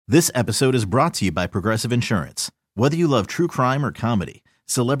This episode is brought to you by Progressive Insurance. Whether you love true crime or comedy,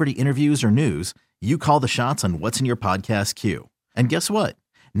 celebrity interviews or news, you call the shots on what's in your podcast queue. And guess what?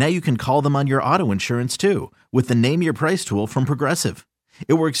 Now you can call them on your auto insurance too with the Name Your Price tool from Progressive.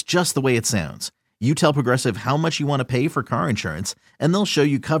 It works just the way it sounds. You tell Progressive how much you want to pay for car insurance, and they'll show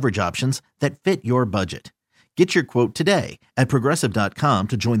you coverage options that fit your budget. Get your quote today at Progressive.com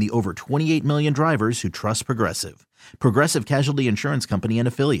to join the over 28 million drivers who trust Progressive. Progressive Casualty Insurance Company and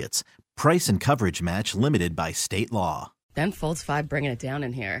Affiliates. Price and coverage match limited by state law. Ben Folds 5 bringing it down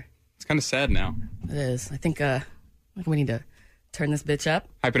in here. It's kind of sad now. It is. I think we need to turn this bitch up.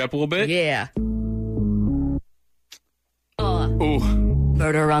 Hype it up a little bit? Yeah. Ooh.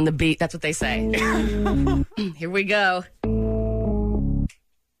 Murder on the beat. That's what they say. Here we go.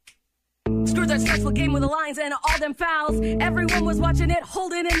 Screw that stressful game with the lines and all them fouls. Everyone was watching it,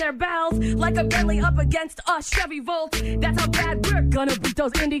 holding in their bowels. Like a Bentley up against a Chevy Volt. That's how bad we're gonna beat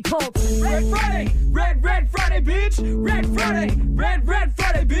those Indy Colts. Red Friday, red Friday, bitch. Red Friday, red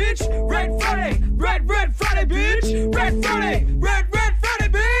Friday, bitch. Red Friday, red Friday, bitch. Red Friday, red Friday,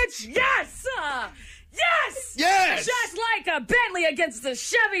 bitch. Yes! Yes! Yes! Just like a Bentley against the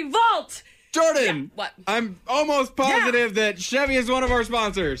Chevy Volt. Jordan! Yeah, what? I'm almost positive that Chevy is one of our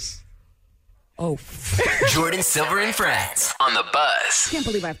sponsors. Oh. Jordan Silver and Friends on the Buzz. Can't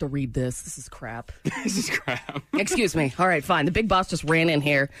believe I have to read this. This is crap. This is crap. Excuse me. All right, fine. The big boss just ran in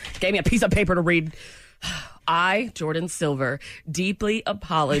here, gave me a piece of paper to read. I, Jordan Silver, deeply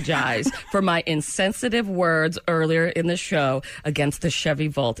apologize for my insensitive words earlier in the show against the Chevy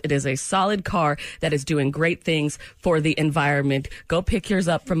Volt. It is a solid car that is doing great things for the environment. Go pick yours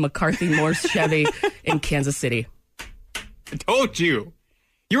up from McCarthy Moore's Chevy in Kansas City. I told you.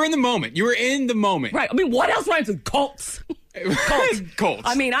 You were in the moment. You were in the moment. Right. I mean, what else rhymes with Colts? Colts. Colts.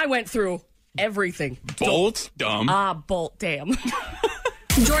 I mean, I went through everything. Bolt. Dumb. Bolt. Damn.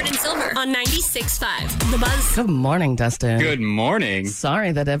 Jordan Silver on 96.5. The Buzz. Good morning, Dustin. Good morning.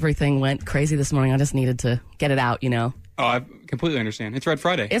 Sorry that everything went crazy this morning. I just needed to get it out, you know. Oh, I completely understand. It's Red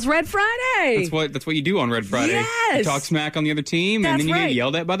Friday. It's Red Friday. That's what you do on Red Friday. Yes. You talk smack on the other team, and then you get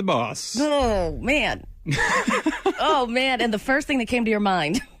yelled at by the boss. Oh, man. Oh, man. And the first thing that came to your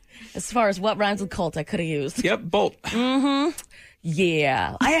mind, as far as what rhymes with Colt, I could have used. Yep, Bolt. Mm-hmm.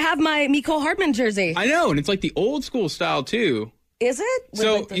 Yeah. I have my Mecole Hardman jersey. I know, and it's like the old school style, too. Is it?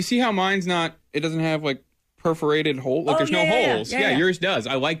 So, you see how mine's not, it doesn't have, like, perforated hole? Like, there's no holes. Yeah, yours does.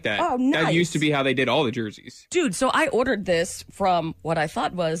 I like that. Oh, nice. That used to be how they did all the jerseys. Dude, so I ordered this from what I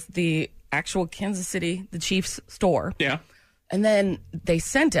thought was the actual Kansas City, the Chiefs store. Yeah. And then they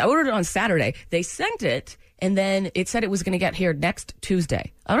sent it. I ordered it on Saturday. They sent it, and then it said it was going to get here next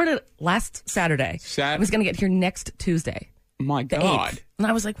Tuesday. I ordered it last Saturday. It was going to get here next Tuesday. My the God. 8th. And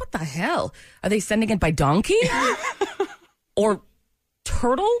I was like, what the hell? Are they sending it by donkey? Or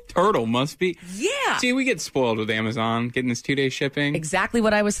turtle? Turtle must be. Yeah. See, we get spoiled with Amazon getting this 2-day shipping. Exactly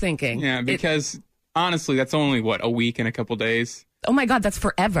what I was thinking. Yeah, because honestly, that's only, a week and a couple days? Oh, my God, that's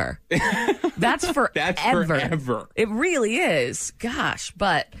forever. That's forever. That's forever. It really is. Gosh,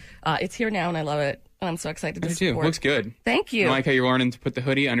 but it's here now, and I love it. And I'm so excited to Me support. too. Looks good. Thank you. I like how you're learning to put the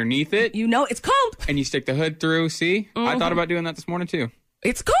hoodie underneath it. You know, it's cold. And you stick the hood through. See? Mm-hmm. I thought about doing that this morning, too.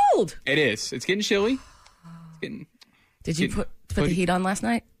 It's cold. It is. It's getting chilly. Did you put the heat on last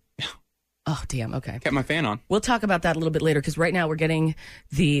night? Oh, damn. Okay. Kept my fan on. We'll talk about that a little bit later because right now we're getting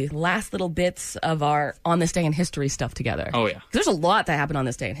the last little bits of our On This Day in History stuff together. Oh, yeah. There's a lot that happened on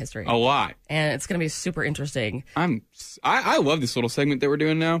this day in history. A lot. And it's going to be super interesting. I love this little segment that we're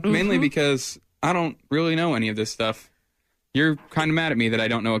doing now, mainly because I don't really know any of this stuff. You're kind of mad at me that I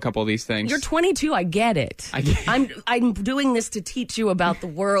don't know a couple of these things. You're 22. I get it. I'm doing this to teach you about the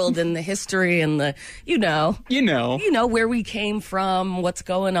world and the history and the, you know where we came from, what's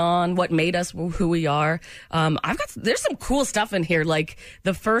going on, what made us who we are. There's some cool stuff in here, like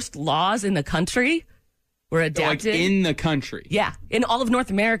the first laws in the country were adapted. Like in the country. Yeah, in all of North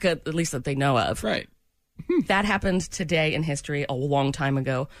America, at least that they know of. Right. That happened today in history a long time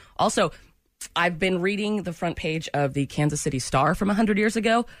ago. Also, I've been reading the front page of the Kansas City Star from 100 years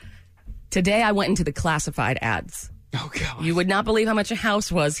ago. Today, I went into the classified ads. Oh, God. You would not believe how much a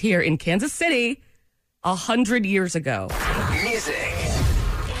house was here in Kansas City 100 years ago. Music,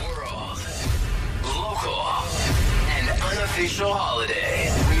 world, local, and unofficial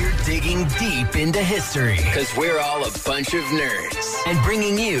holidays. We're digging deep into history because we're all a bunch of nerds. And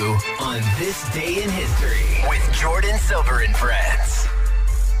bringing you On This Day in History with Jordan Silver and Friends.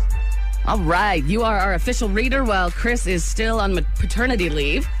 All right, you are our official reader while Chris is still on paternity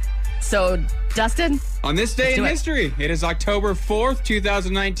leave. So, Dustin? On this day in history, it is October 4th,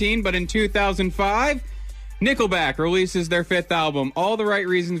 2019, but in 2005, Nickelback releases their 5th album, All the Right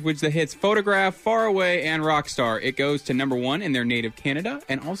Reasons, with the hits Photograph, Far Away, and Rockstar. It goes to number 1 in their native Canada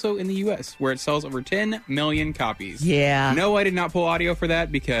and also in the U.S., where it sells over 10 million copies. Yeah. No, I did not pull audio for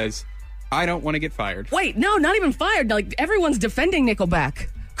that because I don't want to get fired. Wait, no, not even fired. Like, everyone's defending Nickelback.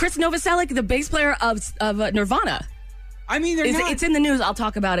 Chris Novoselic, the bass player of Nirvana. I mean, It's in the news. I'll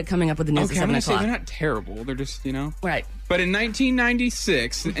talk about it coming up with the news Okay, at I'm 7 going to say o'clock. they're not terrible. They're just, Right. But in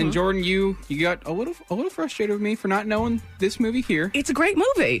 1996, and Jordan, you got a little frustrated with me for not knowing this movie here. It's a great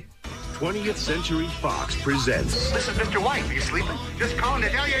movie. 20th Century Fox presents. This is Mr. White. Are you sleeping? Just calling to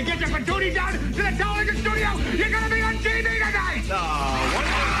tell you, get your for duty down to the television studio. You're going to be on TV tonight.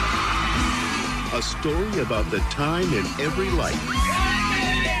 A story about the time in every life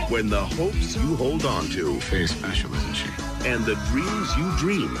when the hopes you hold on to. Very special, isn't she? And the dreams you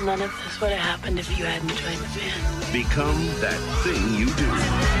dream None of this would have happened if you hadn't joined the band. become that thing you do.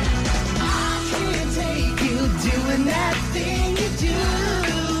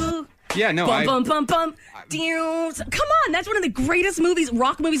 Yeah, no, Bum, bum, bum, bum. Come on, that's one of the greatest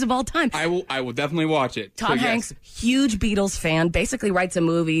rock movies of all time. I will definitely watch it. Tom So, yes. Hanks, huge Beatles fan, basically writes a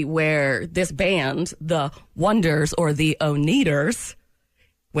movie where this band, the Wonders or the Oneaters,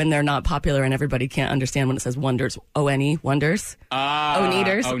 when they're not popular and everybody can't understand when it says Wonders, O-N-E, Wonders.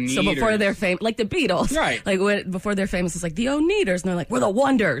 Oneaters. So before they're famous, like the Beatles. Right. Like before they're famous, it's like the Oneaters. And they're like, we're the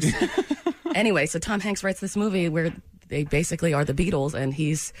Wonders. Anyway, so Tom Hanks writes this movie where they basically are the Beatles, and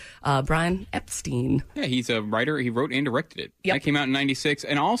he's Brian Epstein. Yeah, he's a writer. He wrote and directed it. Yep. That came out in 96.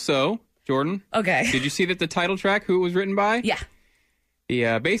 And also, Jordan. Okay. Did you see that the title track, who it was written by? Yeah.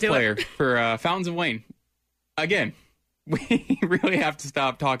 The bass Do it. player for Fountains of Wayne. Again, we really have to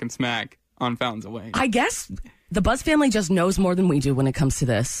stop talking smack on Fountains of Wayne. I guess the Buzz family just knows more than we do when it comes to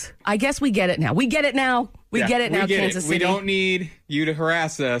this. I guess we get it now. We get it now. We get it now, Kansas City. We don't need you to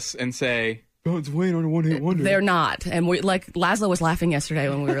harass us and say, Fountains of Wayne on a one-hit wonder. They're not. And we like Laszlo was laughing yesterday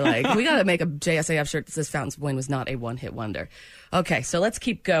when we were like, we got to make a JSAF shirt that says Fountains of Wayne was not a one-hit wonder. Okay, so let's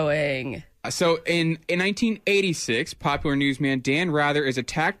keep going. So in 1986, popular newsman Dan Rather is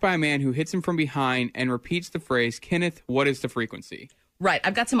attacked by a man who hits him from behind and repeats the phrase, Kenneth, what is the frequency? Right,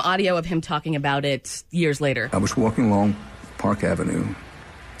 I've got some audio of him talking about it years later. I was walking along Park Avenue,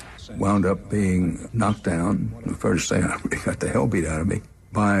 wound up being knocked down. I'm fair to say I got the hell beat out of me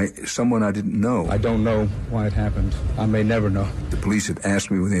by someone I didn't know. I don't know why it happened. I may never know. The police had asked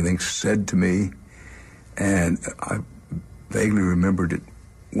me with anything said to me, and I vaguely remembered at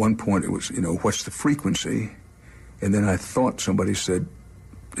one point it was, what's the frequency? And then I thought somebody had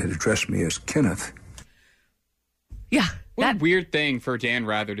addressed me as Kenneth. Yeah. What a weird thing for Dan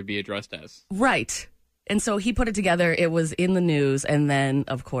Rather to be addressed as. Right. And so he put it together. It was in the news. And then,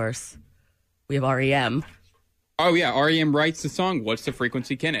 of course, we have REM. Oh, yeah. REM writes the song, What's the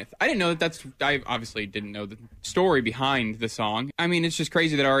Frequency, Kenneth? I didn't know I obviously didn't know the story behind the song. I mean, it's just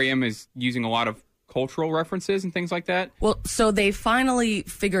crazy that REM is using a lot of cultural references and things like that. Well, so they finally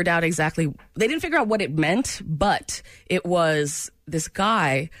figured out they didn't figure out what it meant, but it was this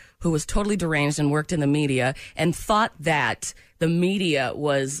guy who was totally deranged and worked in the media and thought that the media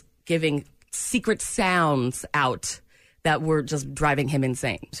was giving secret sounds out that were just driving him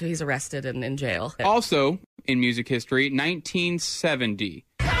insane. So he's arrested and in jail. Also, in music history, 1970.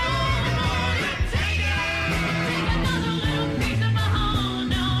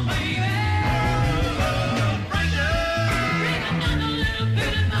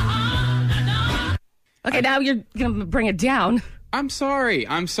 Okay, now you're going to bring it down. I'm sorry.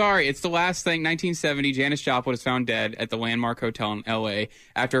 It's the last thing. 1970, Janis Joplin is found dead at the Landmark Hotel in L.A.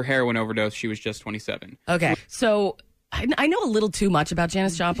 after a heroin overdose. She was just 27. Okay, so I know a little too much about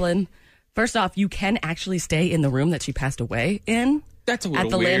Janis Joplin. First off, you can actually stay in the room that she passed away in. That's a little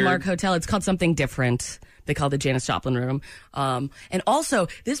at the weird. Landmark Hotel. It's called something different. They call it the Janis Joplin room. And also,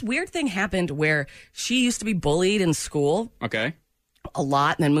 this weird thing happened where she used to be bullied in school. Okay. A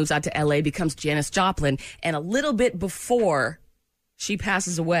lot, and then moves out to LA, becomes Janis Joplin, and a little bit before she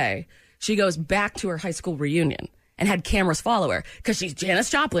passes away, she goes back to her high school reunion and had cameras follow her because she's Janis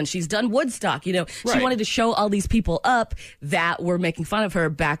Joplin. She's done Woodstock, She Right. wanted to show all these people up that were making fun of her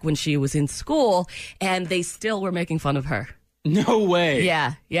back when she was in school, and they still were making fun of her. No way.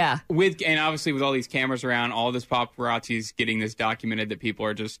 Yeah. And obviously with all these cameras around, all this paparazzi's getting this documented that people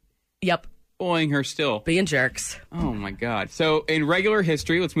are just Yep. bullying her still. Being jerks. Oh, my God. So, in regular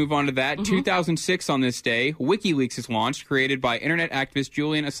history, let's move on to that. 2006 on this day, WikiLeaks is launched, created by internet activist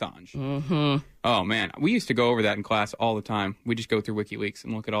Julian Assange. Mm-hmm. Oh, man. We used to go over that in class all the time. We just go through WikiLeaks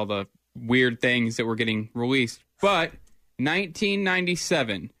and look at all the weird things that were getting released. But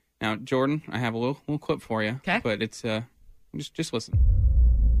 1997. Now, Jordan, I have a little clip for you. Okay. But it's, just listen.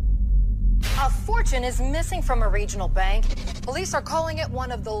 A fortune is missing from a regional bank. Police are calling it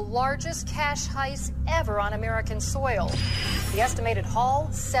one of the largest cash heists ever on American soil. The estimated haul,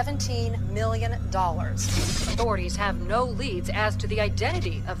 $17 million. Authorities have no leads as to the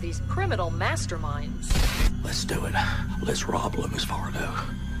identity of these criminal masterminds. Let's do it. Let's rob Loomis Fargo.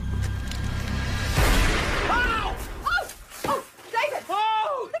 Oh! Oh, David!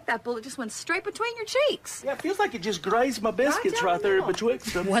 Oh! I think that bullet just went straight between your cheeks. Yeah, it feels like it just grazed my biscuits right there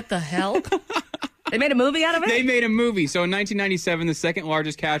betwixt them. What the hell? They made a movie out of it? They made a movie. So in 1997, the second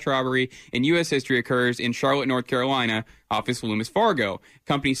largest cash robbery in U.S. history occurs in Charlotte, North Carolina, office of Loomis Fargo.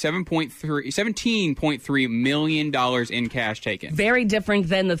 Company $17.3 million in cash taken. Very different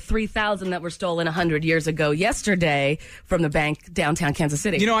than the 3,000 that were stolen 100 years ago yesterday from the bank downtown Kansas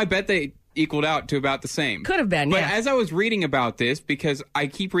City. You know, I bet they equaled out to about the same. Could have been, but yeah. As I was reading about this, because I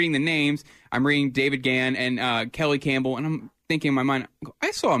keep reading the names, I'm reading David Gann and Kelly Campbell, and I'm thinking in my mind,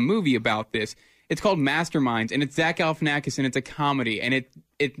 I saw a movie about this. It's called Masterminds, and it's Zach Galifianakis, and it's a comedy, and it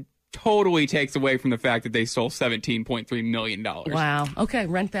totally takes away from the fact that they stole $17.3 million. Wow. Okay,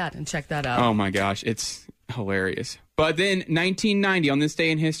 rent that and check that out. Oh, my gosh. It's hilarious. But then 1990, on this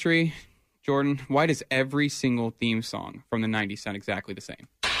day in history, Jordan, why does every single theme song from the 90s sound exactly the same?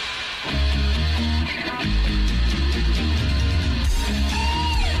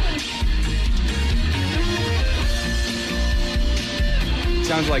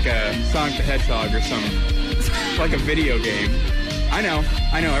 Sounds like a Sonic the Hedgehog or something. Like a video game. I know.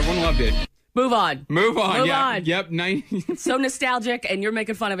 Everyone loved it. Move on. Move on. Move Yeah. on. Yep. So nostalgic, and you're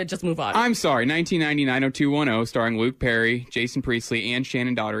making fun of it. Just move on. I'm sorry. 1990 90210, starring Luke Perry, Jason Priestley, and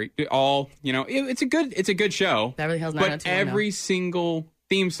Shannon Daugherty. All, it's a good show. Beverly Hills But 90210. every single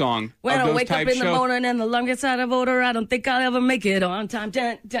theme song When of I those wake up type in the shows. morning and the longest out of order, I don't think I'll ever make it on time.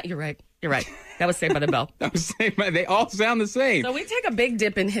 Dun, dun. You're right. That was Saved by the Bell. That was Saved by. They all sound the same. So we take a big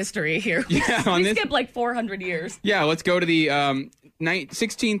dip in history here. Yeah, we skip like 400 years. Yeah, let's go to the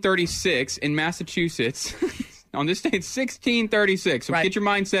 1636 in Massachusetts. On this day, it's 1636. So get your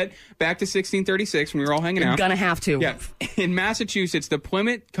mindset back to 1636 when we were all hanging out. You're gonna have to. Yeah. In Massachusetts, the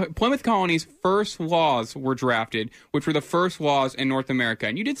Plymouth Colony's first laws were drafted, which were the first laws in North America.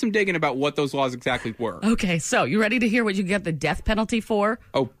 And you did some digging about what those laws exactly were. Okay, so you ready to hear what you get the death penalty for?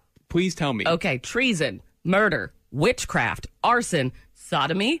 Oh, please tell me. Okay, treason, murder, witchcraft, arson,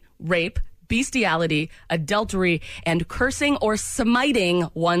 sodomy, rape, bestiality, adultery, and cursing or smiting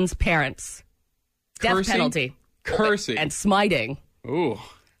one's parents. Death penalty. Cursing. And smiting. Ooh.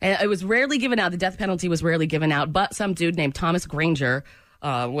 And it was rarely given out. The death penalty was rarely given out, but some dude named Thomas Granger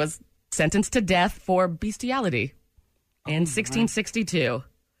was sentenced to death for bestiality in 1662.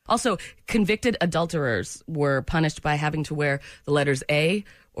 Also, convicted adulterers were punished by having to wear the letters A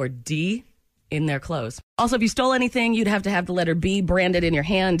or D in their clothes. Also, if you stole anything, you'd have to have the letter B branded in your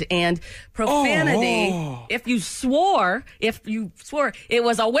hand, and profanity. If you swore, it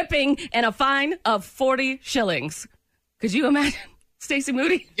was a whipping and a fine of 40 shillings. Could you imagine? Stacey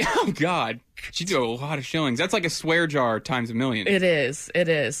Moody? Oh, God. She do a lot of shillings. That's like a swear jar times a million. It is.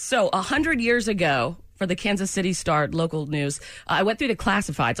 So 100 years ago, for the Kansas City Star local news, I went through the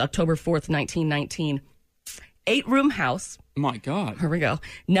classifieds, October 4th, 1919. 8-room house. My God. Here we go.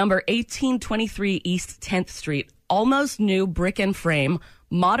 Number 1823 East 10th Street. Almost new, brick and frame.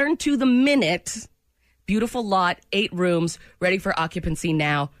 Modern to the minute. Beautiful lot, 8 rooms, ready for occupancy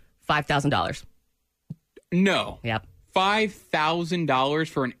now. $5,000. No. Yep. $5,000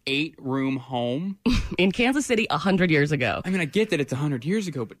 for an 8-room home? In Kansas City 100 years ago. I mean, I get that it's 100 years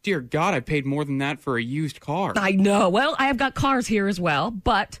ago, but dear God, I paid more than that for a used car. I know. Well, I have got cars here as well,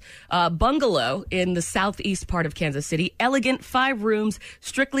 but bungalow in the southeast part of Kansas City. Elegant, 5 rooms,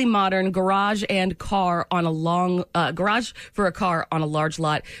 strictly modern, garage and car on a long, garage for a car on a large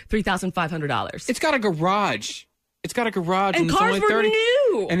lot, $3,500. It's got a garage. And cars were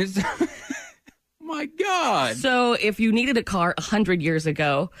new. And it's... My God. So if you needed a car 100 years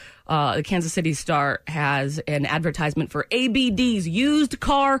ago, the Kansas City Star has an advertisement for ABD's Used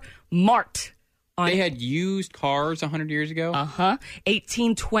Car Mart. They had used cars 100 years ago?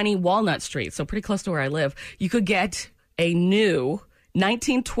 1820 Walnut Street, so pretty close to where I live. You could get a new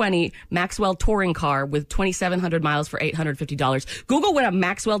 1920 Maxwell touring car with 2,700 miles for $850. Google what a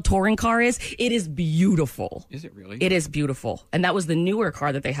Maxwell touring car is. It is beautiful. Is it really? It is beautiful. And that was the newer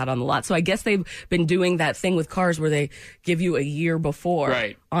car that they had on the lot. So I guess they've been doing that thing with cars where they give you a year before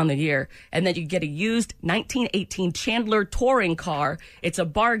on the year. And then you get a used 1918 Chandler touring car. It's a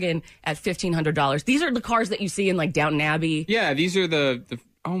bargain at $1,500. These are the cars that you see in like Downton Abbey. Yeah, these are the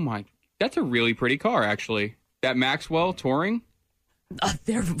oh my, that's a really pretty car actually. That Maxwell touring.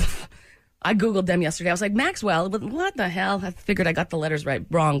 I Googled them yesterday. I was like, Maxwell, what the hell? I figured I got the letters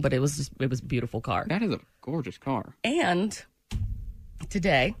wrong, but it was a beautiful car. That is a gorgeous car. And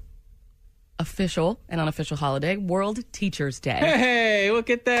today, official and unofficial holiday, World Teachers Day. Hey,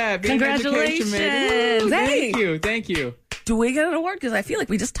 look at that. Being Congratulations. Thank you. Do we get an award? Because I feel like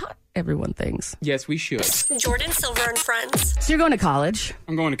we just taught everyone things. Yes, we should. Jordan Silver and Friends. So you're going to college.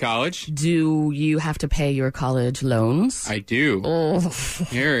 I'm going to college. Do you have to pay your college loans? I do. Oh.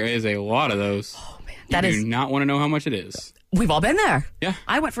 There is a lot of those. Oh, man. You do not want to know how much it is. We've all been there. Yeah.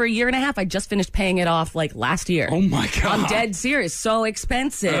 I went for a year and a half. I just finished paying it off like last year. Oh, my God. I'm dead serious. So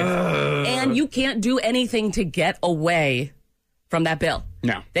expensive. And you can't do anything to get away from that bill.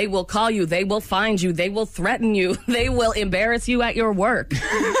 No. They will call you. They will find you. They will threaten you. They will embarrass you at your work.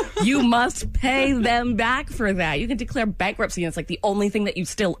 You must pay them back for that. You can declare bankruptcy and it's like the only thing that you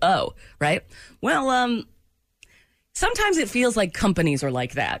still owe, right? Well, sometimes it feels like companies are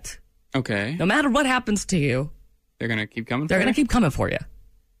like that. Okay. No matter what happens to you, they're going to keep coming They're going to keep coming for you.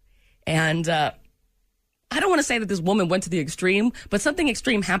 And I don't want to say that this woman went to the extreme, but something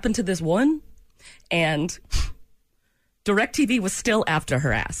extreme happened to this one, and DirecTV was still after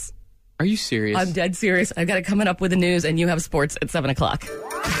her ass. Are you serious? I'm dead serious. I've got it coming up with the news, and you have sports at 7 o'clock.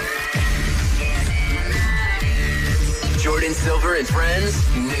 Jordan Silver and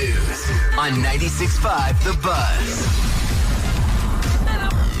Friends News on 96.5 The Buzz.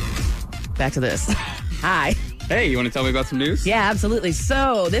 Back to this. Hi. Hey, you want to tell me about some news? Yeah, absolutely.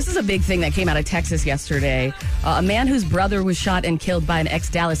 So this is a big thing that came out of Texas yesterday. A man whose brother was shot and killed by an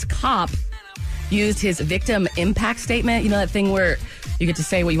ex-Dallas cop used his victim impact statement. You know that thing where you get to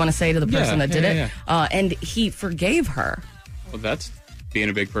say what you want to say to the person that did it? Yeah. And he forgave her. Well, that's being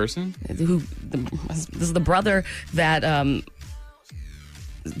a big person. This is the brother that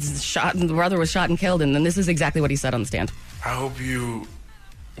the brother was shot and killed, and then this is exactly what he said on the stand. I hope you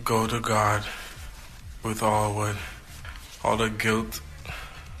go to God with all the guilt,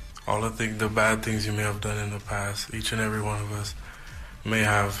 all the bad things you may have done in the past. Each and every one of us may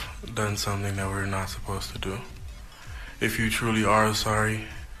have done something that we're not supposed to do. If you truly are sorry,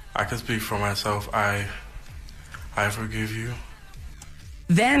 I can speak for myself. I forgive you.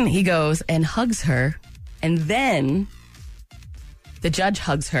 Then he goes and hugs her, and then the judge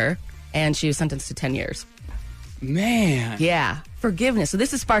hugs her, and she was sentenced to 10 years. Man. Yeah, forgiveness. So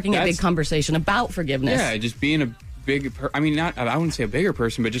this is sparking a big conversation about forgiveness. Yeah, just being a big I wouldn't say a bigger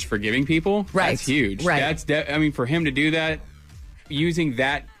person, but just forgiving people. Right. That's huge. Right. For him to do that, using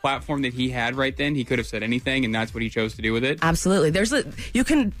that platform that he had right then, he could have said anything, and that's what he chose to do with it. Absolutely. You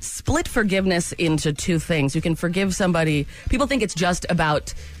can split forgiveness into two things. You can forgive somebody. People think it's just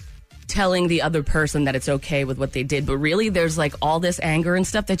about telling the other person that it's okay with what they did, but really there's like all this anger and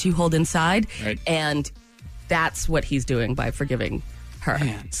stuff that you hold inside, right. And that's what he's doing by forgiving her.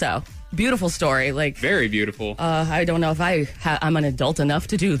 Man. So beautiful story. Like very beautiful. I don't know if I'm an adult enough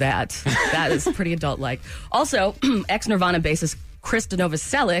to do that. That is pretty adult-like. Also, ex-Nirvana bassist Chris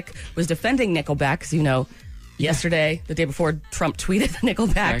Novoselic was defending Nickelback because, yesterday, the day before, Trump tweeted the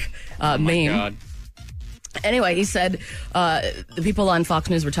Nickelback meme. God. Anyway, he said the people on Fox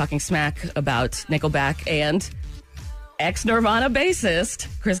News were talking smack about Nickelback, and ex-Nirvana bassist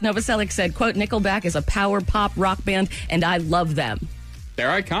Chris Novoselic said, quote, Nickelback is a power pop rock band, and I love them.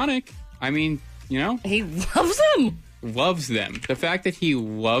 They're iconic. I mean, He loves them. Loves them. The fact that he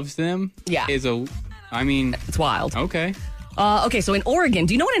loves them is it's wild. Okay. Okay, so in Oregon,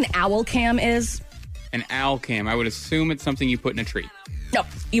 do you know what an owl cam is? An owl cam. I would assume it's something you put in a tree. No,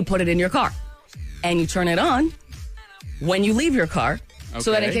 you put it in your car. And you turn it on when you leave your car.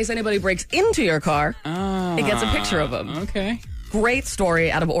 So that in case anybody breaks into your car, it gets a picture of them. Okay. Great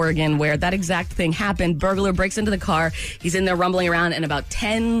story out of Oregon where that exact thing happened. Burglar breaks into the car. He's in there rumbling around, and about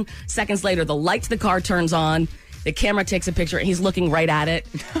 10 seconds later, the lights of the car turns on. The camera takes a picture, and he's looking right at it.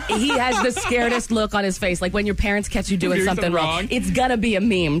 He has the scaredest look on his face, like when your parents catch you doing something wrong. It's gonna be a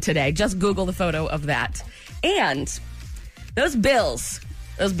meme today. Just Google the photo of that. And those bills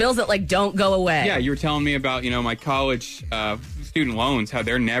that don't go away. Yeah, you were telling me about, my college student loans, how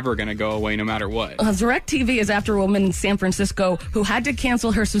they're never going to go away no matter what. DirecTV is after a woman in San Francisco who had to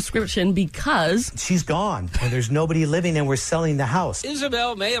cancel her subscription because she's gone and there's nobody living and we're selling the house.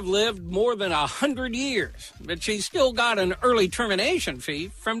 Isabel may have lived more than 100 years, but she's still got an early termination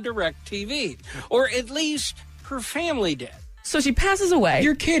fee from DirecTV, or at least her family did. So she passes away.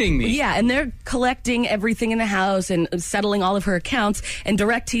 You're kidding me. Yeah, and they're collecting everything in the house and settling all of her accounts. And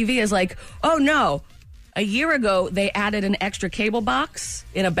DirecTV is like, oh, no. A year ago, they added an extra cable box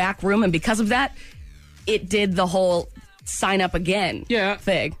in a back room. And because of that, it did the whole sign up again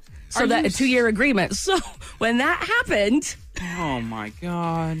thing. So that a 2-year agreement. So when that happened, Oh, my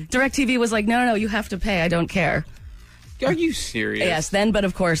God. DirecTV was like, no, you have to pay. I don't care. Are you serious? Yes, but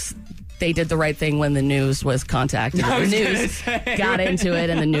of course, they did the right thing when the news was contacted. The news got into it,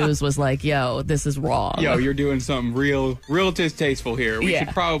 and the news was like, yo, this is wrong. Yo, you're doing something real distasteful here. We should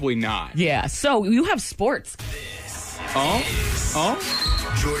probably not. Yeah, so you have sports. Jordan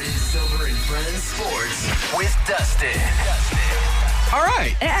Silver and Friends Sports with Dustin. All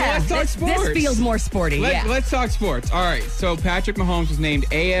right, so let's talk sports. This feels more sporty, Let's talk sports. All right, so Patrick Mahomes was named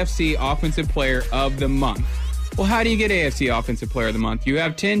AFC Offensive Player of the Month. Well, how do you get AFC Offensive Player of the Month? You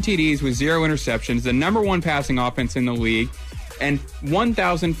have 10 TDs with 0 interceptions, the number 1 passing offense in the league, and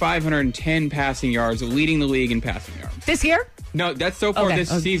 1,510 passing yards, leading the league in passing yards. This year? No, that's so far this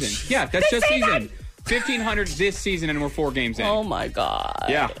season. Yeah, that's just season. 1,500 this season, and we're 4 games in. Oh, my God.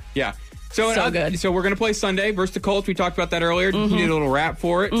 Yeah. So good. So we're going to play Sunday versus the Colts. We talked about that earlier. You need a little wrap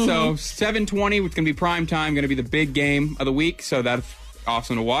for it. So 7:20, it's going to be prime time, going to be the big game of the week. So that's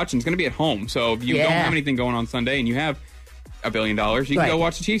awesome to watch. And it's going to be at home. So if you don't have anything going on Sunday and you have $1 billion, you can go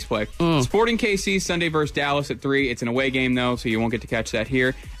watch the Chiefs play. Sporting KC, Sunday versus Dallas at 3. It's an away game, though, so you won't get to catch that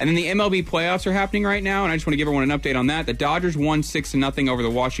here. And then the MLB playoffs are happening right now, and I just want to give everyone an update on that. The Dodgers won 6-0 over the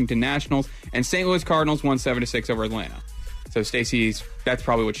Washington Nationals, and St. Louis Cardinals won 7-6 over Atlanta. So that's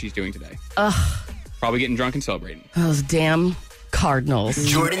probably what she's doing today. Probably getting drunk and celebrating. Those damn Cardinals.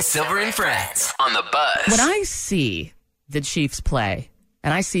 Jordan Silver and Friends on the Buzz. When I see the Chiefs play,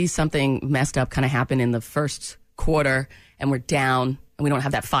 and I see something messed up kind of happen in the first quarter, and we're down, and we don't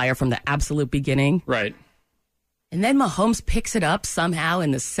have that fire from the absolute beginning. Right. And then Mahomes picks it up somehow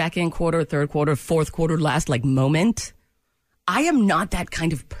in the second quarter, third quarter, fourth quarter, last moment. I am not that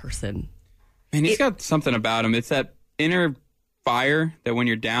kind of person. And he's got something about him. It's that inner fire that when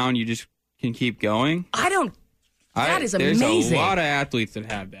you're down, you just can keep going. That is amazing. There's a lot of athletes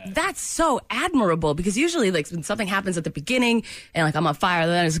that have that. That's so admirable because usually when something happens at the beginning and I'm on fire,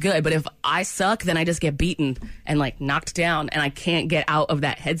 then it's good. But if I suck, then I just get beaten and knocked down and I can't get out of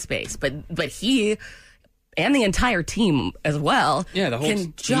that headspace. But he and the entire team as well the whole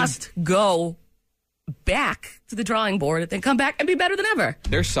can just go back to the drawing board and then come back and be better than ever.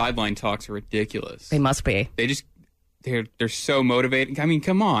 Their sideline talks are ridiculous. They must be. They're so motivated. I mean,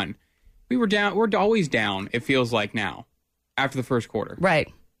 come on. We were down. We're always down, it feels like now, after the first quarter.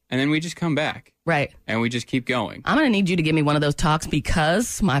 Right. And then we just come back. Right. And we just keep going. I'm going to need you to give me one of those talks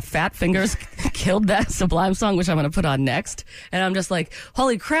because my fat fingers killed that Sublime song, which I'm going to put on next. And I'm just like,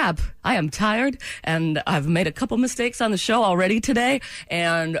 holy crap, I am tired. And I've made a couple mistakes on the show already today.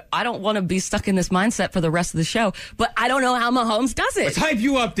 And I don't want to be stuck in this mindset for the rest of the show. But I don't know how Mahomes does it. Let's hype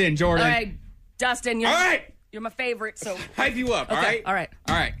you up then, Jordan. All right, Dustin. All right. You're my favorite, so... Hype you up, okay, all right?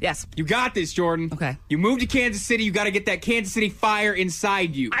 All right. Yes. You got this, Jordan. Okay. You moved to Kansas City. You got to get that Kansas City fire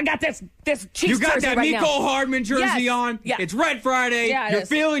inside you. I got this Chiefs You got jersey that right Mecole now. Hardman jersey on. Yeah. It's Red Friday. Yeah, You're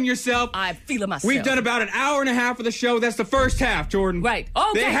feeling yourself. I'm feeling myself. We've done about an hour and a half of the show. That's the first half, Jordan. Right.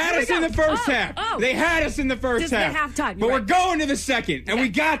 Okay, They had us in the first half. They had us in the first half. This is the halftime. But we're going to the second, and we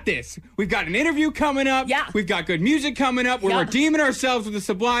got this. We've got an interview coming up. Yeah. We've got good music coming up. We're redeeming ourselves with a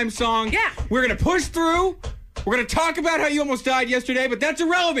Sublime song. Yeah. We're going to push through. We're going to talk about how you almost died yesterday, but that's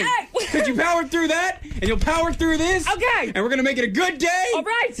irrelevant. Because you powered through that, and you'll power through this. Okay. And we're going to make it a good day. All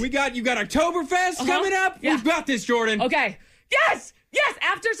right. You got Oktoberfest coming up. Yeah. We've got this, Jordan. Okay. Yes.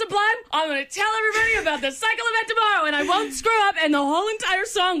 After Sublime, I'm going to tell everybody about the cycle event tomorrow, and I won't screw up, and the whole entire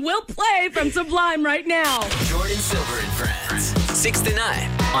song will play from Sublime right now. Jordan Silver and Friends, 6 to 9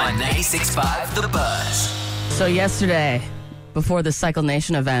 on 96.5 The Buzz. So yesterday, before the Cycle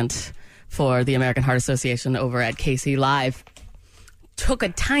Nation event for the American Heart Association over at KC Live, took a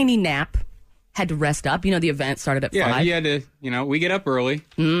tiny nap, had to rest up. The event started at 5. Yeah, you had to, we get up early.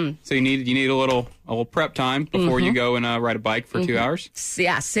 So you need a little prep time before you go and ride a bike for 2 hours.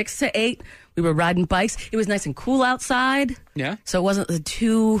 Yeah, 6 to 8. We were riding bikes. It was nice and cool outside. Yeah. So it wasn't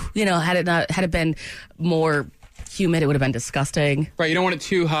too, had it been more humid, it would have been disgusting. Right, you don't want it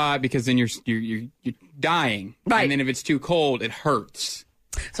too hot because then you're dying. Right. And then if it's too cold, it hurts.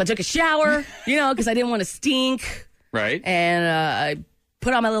 So I took a shower, because I didn't want to stink. Right. And I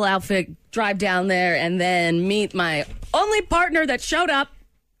put on my little outfit, drive down there, and then meet my only partner that showed up,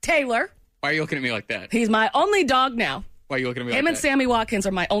 Taylor. Why are you looking at me like that? He's my only dog now. Why are you looking at me like that? Him and Sammy Watkins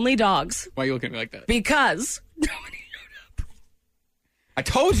are my only dogs. Why are you looking at me like that? Because I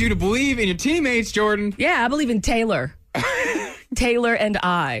told you to believe in your teammates, Jordan. Yeah, I believe in Taylor. Taylor and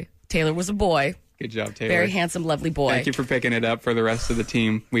I. Taylor was a boy. Good job, Taylor. Very handsome, lovely boy. Thank you for picking it up for the rest of the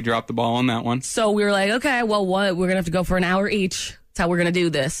team. We dropped the ball on that one. So we were like, okay, well, we're going to have to go for an hour each. That's how we're going to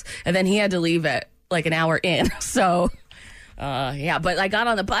do this. And then he had to leave at an hour in. So Yeah, but I got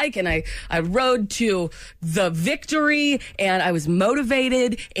on the bike and I rode to the victory and I was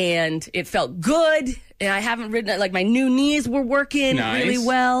motivated and it felt good. And I haven't ridden, like my new knees were working really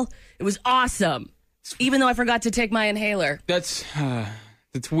well. It was awesome. Even though I forgot to take my inhaler. That's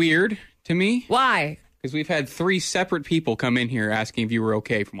weird to me. Why? Because we've had 3 separate people come in here asking if you were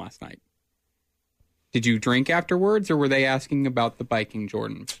okay from last night. Did you drink afterwards, or were they asking about the biking,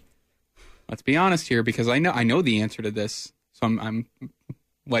 Jordan? Let's be honest here, because I know the answer to this. So I'm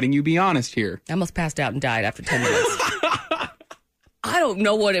letting you be honest here. I almost passed out and died after 10 minutes. I don't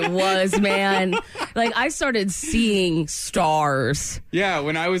know what it was, man. Like, I started seeing stars. Yeah,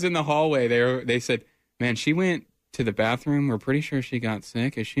 when I was in the hallway, they said, man, she went to the bathroom. We're pretty sure she got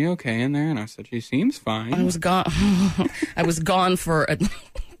sick. Is she okay in there? And I said, she seems fine. I was gone. I was gone for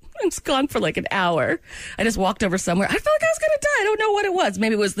like an hour. I just walked over somewhere. I felt like I was going to die. I don't know what it was.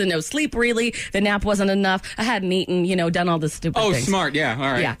 Maybe it was the no sleep, really. The nap wasn't enough. I hadn't eaten, done all the stupid things. Oh, smart. Yeah.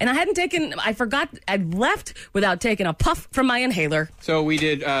 All right. Yeah. And I forgot. I left without taking a puff from my inhaler. So we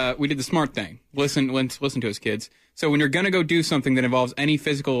did the smart thing. Listen to us, kids. So when you're going to go do something that involves any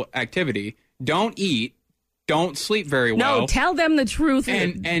physical activity, don't eat. Don't sleep very well. No, tell them the truth.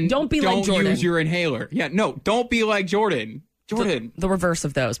 And don't be like Jordan. Don't use your inhaler. Yeah, no, don't be like Jordan. Jordan. The reverse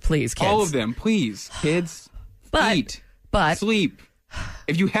of those, please, kids. All of them, please. Kids, eat. But sleep.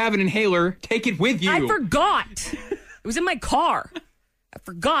 If you have an inhaler, take it with you. I forgot. It was in my car. I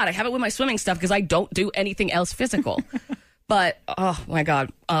forgot. I have it with my swimming stuff because I don't do anything else physical. But, oh, my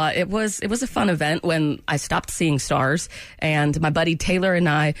God, it was a fun event when I stopped seeing stars. And my buddy Taylor and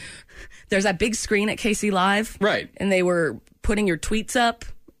I, there's that big screen at KC Live. Right. And they were putting your tweets up.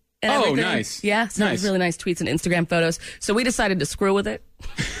 And everything. Nice. Yeah, so it was really nice tweets and Instagram photos. So we decided to screw with it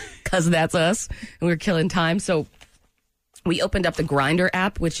because that's us. And we were killing time. So we opened up the Grindr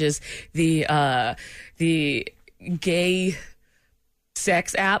app, which is the gay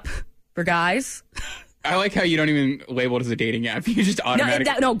sex app for guys. I like how you don't even label it as a dating app. You just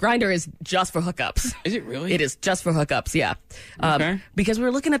automatically... No, Grindr is just for hookups. Is it really? It is just for hookups, yeah. Okay. Because we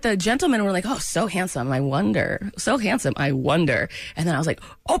were looking at the gentleman and we're like, oh, so handsome, I wonder. So handsome, I wonder. And then I was like,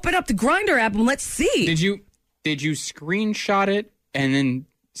 open up the Grindr app and let's see. Did you screenshot it and then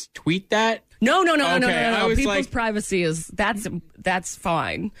tweet that? No. Okay. People's privacy that's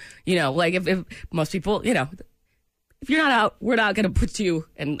fine. Like if most people, if you're not out, we're not going to put you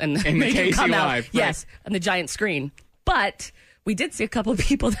and make you come out. Live, right. Yes, on the giant screen. But we did see a couple of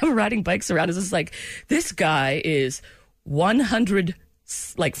people that were riding bikes around us. It's like, this guy is 100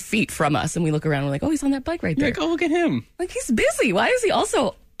 feet from us. And we look around and we're like, oh, he's on that bike right there. Like, oh, look at him. Like, he's busy. Why is he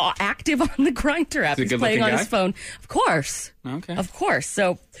also active on the Grindr app? He's playing on his phone. Of course. Okay. Of course.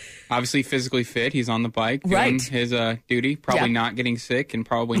 So, obviously physically fit. He's on the bike doing his duty. Probably not getting sick and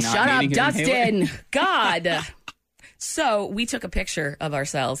probably not Shut needing up, his Dustin. inhaler. God. So we took a picture of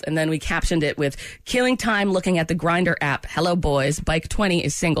ourselves and then we captioned it with killing time looking at the Grindr app. Hello, boys. Bike 20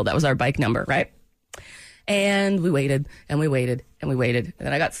 is single. That was our bike number, right? And we waited and we waited and we waited. And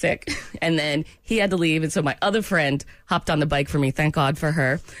then I got sick and then he had to leave. And so my other friend hopped on the bike for me. Thank God for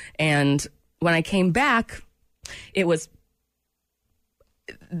her. And when I came back,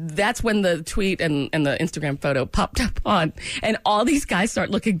 that's when the tweet and the Instagram photo popped up on. And all these guys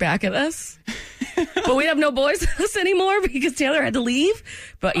start looking back at us. But we have no boys with us anymore because Taylor had to leave.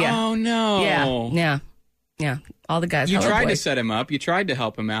 But yeah. Oh, no. Yeah. All the guys. You tried to set him up. You tried to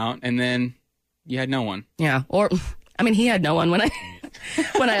help him out. And then you had no one. Yeah. He had no one when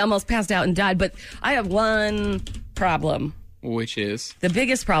I almost passed out and died. But I have one problem. Which is? The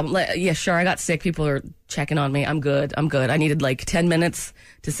biggest problem. Yeah, sure. I got sick. People are checking on me. I'm good. I needed 10 minutes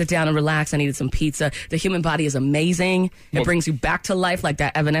to sit down and relax. I needed some pizza. The human body is amazing. It brings you back to life like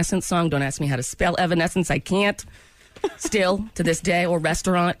that Evanescence song. Don't ask me how to spell Evanescence. I can't. Still to this day. Or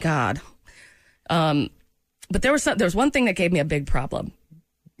restaurant. God. But there was one thing that gave me a big problem.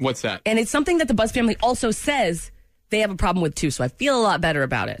 What's that? And it's something that the Buzz family also says they have a problem with too. So I feel a lot better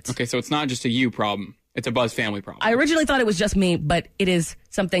about it. Okay, so it's not just a you problem. It's a Buzz family problem. I originally thought it was just me, but it is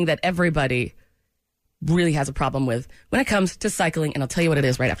something that everybody really has a problem with when it comes to cycling, and I'll tell you what it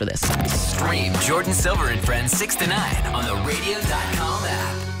is right after this. Stream Jordan Silver and Friends 6 to 9 on the radio.com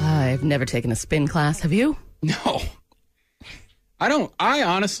app. I've never taken a spin class. Have you? No. I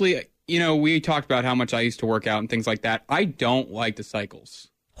honestly, we talked about how much I used to work out and things like that. I don't like the cycles.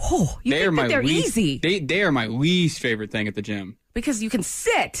 Oh, they're easy. They are my least favorite thing at the gym. Because you can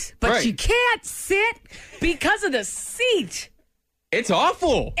sit, but you can't sit because of the seat. It's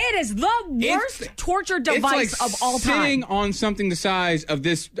awful. It is the worst torture device of all time. Sitting on something the size of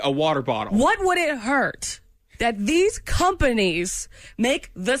a water bottle. What would it hurt that these companies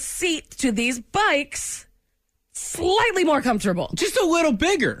make the seat to these bikes slightly more comfortable. Just a little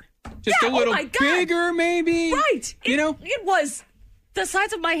bigger. Just a little bigger, maybe. Right. You it was the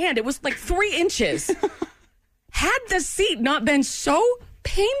size of my hand. It was like 3 inches. Had the seat not been so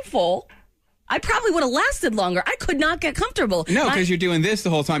painful, I probably would have lasted longer. I could not get comfortable. No, because you're doing this the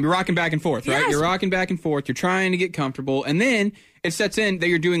whole time. You're rocking back and forth, right? Yes. You're rocking back and forth. You're trying to get comfortable. And then it sets in that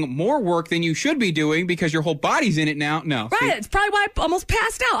you're doing more work than you should be doing because your whole body's in it now. No. Right. It's probably why I almost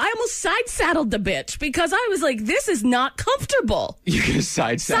passed out. I almost side-saddled the bitch because I was like, this is not comfortable. You're going to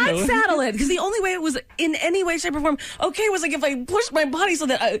side-saddle it? Side-saddle it. Because the only way it was in any way, shape, or form okay was like if I pushed my body so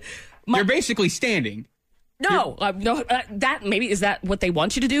that you're basically standing. No, is that what they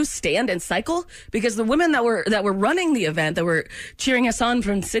want you to do? Stand and cycle? Because the women that were running the event, that were cheering us on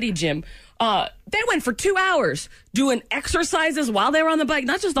from City Gym, they went for 2 hours doing exercises while they were on the bike,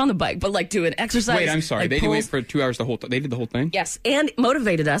 not just on the bike, but like doing exercise. Wait, I'm sorry, like they went for 2 hours the whole time. They did the whole thing. Yes, and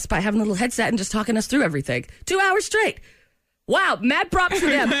motivated us by having a little headset and just talking us through everything. 2 hours straight. Wow, mad props to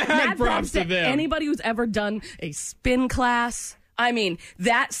them. Mad props to them. Anybody who's ever done a spin class. I mean,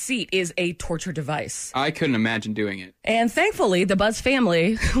 that seat is a torture device. I couldn't imagine doing it. And thankfully, the Buzz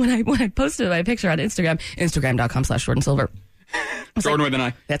family, when I posted my picture on Instagram, Instagram.com/JordanSilver. Jordan with an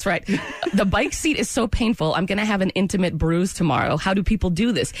I. That's right. The bike seat is so painful. I'm going to have an intimate bruise tomorrow. How do people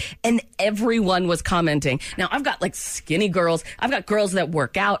do this? And everyone was commenting. Now, I've got like skinny girls. I've got girls that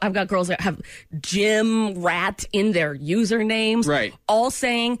work out. I've got girls that have gym rat in their usernames. Right. All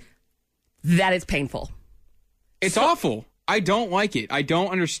saying that it's painful. It's awful. I don't like it. I don't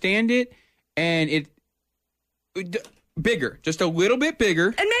understand it. And bigger, just a little bit bigger.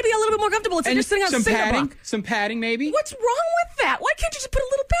 And maybe a little bit more comfortable. It's like you're sitting on some cinder padding, block. some padding maybe. What's wrong with that? Why can't you just put a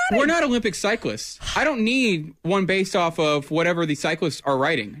little padding? We're not Olympic cyclists. I don't need one based off of whatever the cyclists are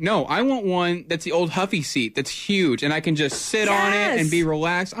riding. No, I want one that's the old Huffy seat that's huge and I can just sit on it and be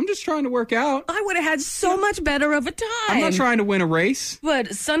relaxed. I'm just trying to work out. I would have had so much better of a time. I'm not trying to win a race.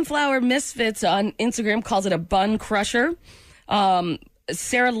 But Sunflower Misfits on Instagram calls it a bun crusher.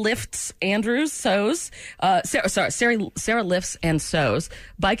 Sarah Lifts Andrews sews. Sarah Lifts and sews.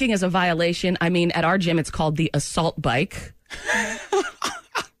 Biking is a violation. I mean, at our gym, it's called the assault bike.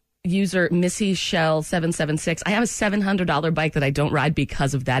 User Missy Shell 776. I have a $700 bike that I don't ride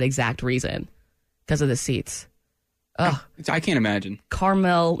because of that exact reason, because of the seats. Ugh. I can't imagine.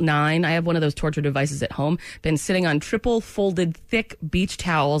 Carmel 9. I have one of those torture devices at home. Been sitting on triple folded thick beach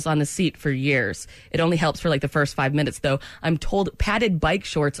towels on the seat for years. It only helps for like the first 5 minutes, though. I'm told padded bike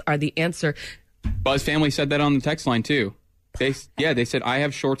shorts are the answer. Buzz family said that on the text line, too. They said, I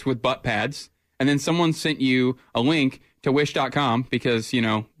have shorts with butt pads. And then someone sent you a link to wish.com because, you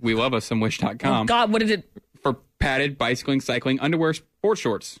know, we love us some wish.com. Oh, God, what did it... For padded bicycling, cycling, underwear, sports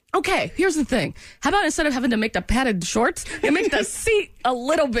shorts. Okay, here's the thing. How about instead of having to make the padded shorts, you make the seat a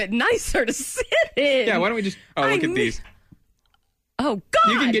little bit nicer to sit in? Yeah, why don't we just... Oh, look at these. Oh,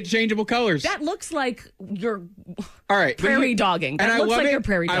 God. You can get changeable colors. That looks like you're all right, prairie dogging. That looks like you're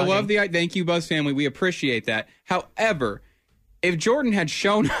prairie dogging. I love the... Thank you, Buzz family. We appreciate that. However, if Jordan had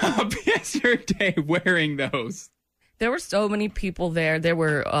shown up yesterday wearing those... There were so many people there. There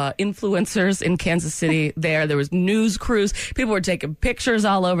were influencers in Kansas City there. There was news crews. People were taking pictures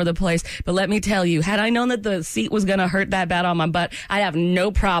all over the place. But let me tell you, had I known that the seat was going to hurt that bad on my butt, I'd have no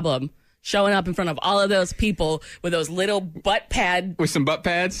problem showing up in front of all of those people with those little butt pad. With some butt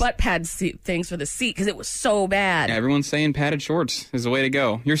pads? Butt pad things for the seat because it was so bad. Yeah, everyone's saying padded shorts is the way to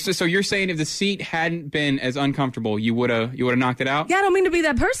go. So you're saying if the seat hadn't been as uncomfortable, you would have knocked it out? Yeah, I don't mean to be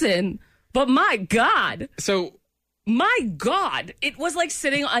that person, but my God. So... My God, it was like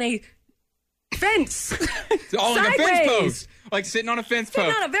sitting on a fence. All like a fence post. Like sitting on a fence post.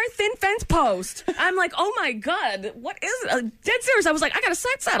 Sitting on a very thin fence post. I'm like, oh my God, what is it? Dead serious. I was like, I got to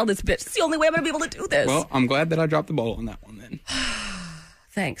side saddle this bitch. It's the only way I'm going to be able to do this. Well, I'm glad that I dropped the ball on that one then.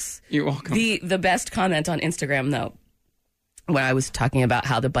 Thanks. You're welcome. The best comment on Instagram, though, when I was talking about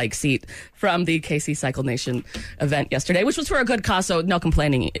how the bike seat from the KC Cycle Nation event yesterday, which was for a good cause, so no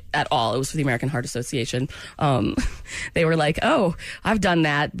complaining at all. It was for the American Heart Association. They were like, oh, I've done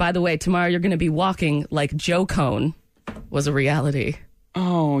that. By the way, tomorrow you're going to be walking like Joe Cone was a reality.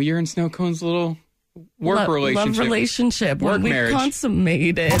 Oh, you're in Snow Cone's little work relationship. Love relationship. Work marriage.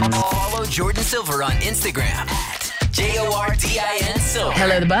 Consummated. Follow Jordan Silver on Instagram at JORDIN Silver.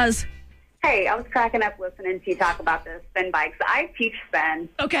 Hello, The Buzz. Hey, I was cracking up listening to you talk about the spin bikes. I teach spin.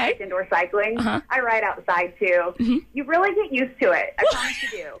 Okay. Like indoor cycling. I ride outside, too. You really get used to it. I promise you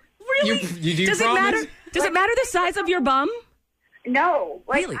do. Really? You do Does it matter? Does it matter the size of your bum? No.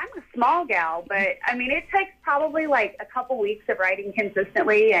 Like, really? I'm a small gal, but, I mean, it takes probably, like, a couple weeks of riding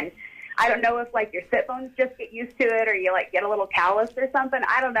consistently, and I don't know if, like, your sit bones just get used to it or you, like, get a little callous or something.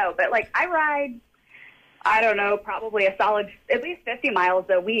 I don't know. But, like, I ride I don't know, probably a solid at least 50 miles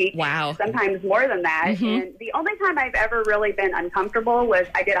a week. Wow. Sometimes more than that. Mhm. And the only time I've ever really been uncomfortable was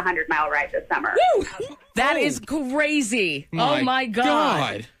I did a 100-mile ride this summer. Woo! That is crazy. Oh, my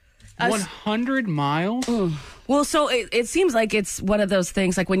God. 100 miles? Well, so it seems like it's one of those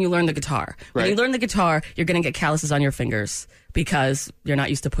things like when you learn the guitar. When you learn the guitar, you're going to get calluses on your fingers because you're not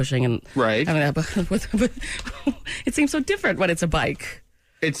used to pushing and Right. having that. But it seems so different when it's a bike.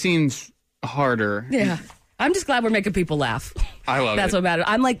 It seems harder. Yeah. I'm just glad we're making people laugh. I love That's it. what matters.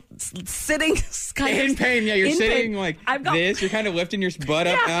 I'm like sitting kind In of pain. Yeah, you're in sitting pain. like I've got- this. You're kind of lifting your butt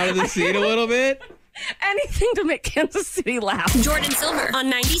up out of the seat a little bit. Anything to make Kansas City laugh. Jordan Silver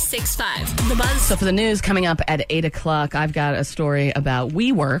on 96.5. The Buzz. So for the news coming up at 8 o'clock, I've got a story about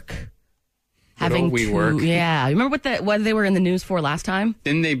WeWork. Old WeWork. Yeah. You remember what they were in the news for last time?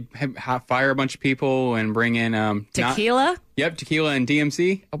 Didn't they fire a bunch of people and bring in Tequila? Yep, tequila and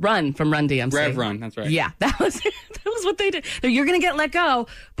DMC. Run from Run DMC. Rev Run, that's right. Yeah, that was what they did. You're going to get let go,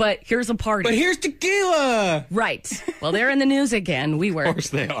 but here's a party. But here's tequila. Right. Well, they're in the news again. WeWork. Of course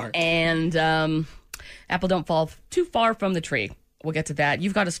they are. And Apple don't fall too far from the tree. We'll get to that.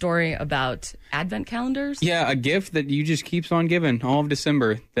 You've got a story about advent calendars? Yeah, a gift that you just keeps on giving all of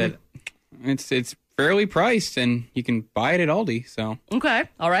December. That it's fairly priced, and you can buy it at Aldi. So Okay.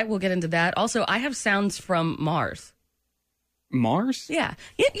 All right. We'll get into that. Also, I have sounds from Mars. Mars? Yeah.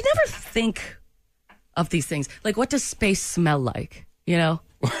 You never think of these things. Like, what does space smell like? You know?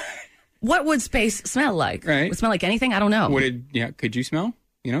 What would space smell like? Right. Would it smell like anything? I don't know. Could you smell?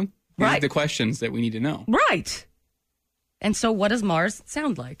 You know? These are the questions that we need to know. Right. And so what does Mars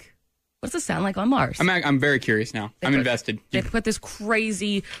sound like? What does it sound like on Mars? I'm very curious now. I'm invested. They put this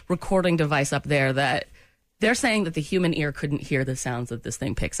crazy recording device up there that they're saying that the human ear couldn't hear the sounds that this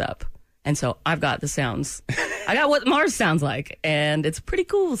thing picks up. And so I've got the sounds. I got what Mars sounds like, and it's pretty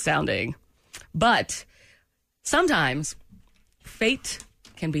cool sounding. But sometimes fate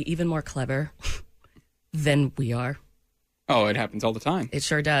can be even more clever than we are. Oh, it happens all the time. It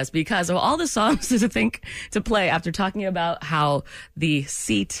sure does, because of all the songs to play after talking about how the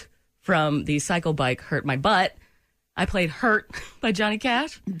seat from the cycle bike hurt my butt. I played "Hurt" by Johnny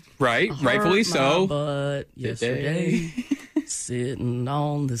Cash. Right, rightfully so. But yesterday, sitting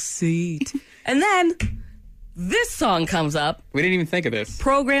on the seat, and then this song comes up. We didn't even think of this.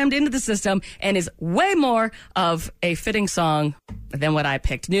 Programmed into the system, and is way more of a fitting song than what I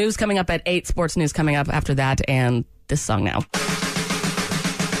picked. News coming up at 8. Sports news coming up after that, and this song now.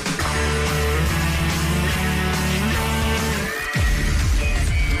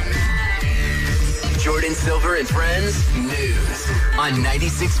 Jordan Silver and Friends News on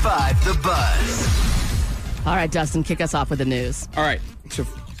 96.5 The Buzz. All right, Dustin, kick us off with the news. All right, so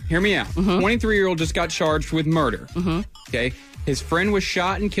hear me out. 23-year-old just got charged with murder. Okay, his friend was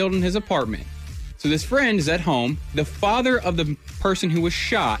shot and killed in his apartment. So this friend is at home. The father of the person who was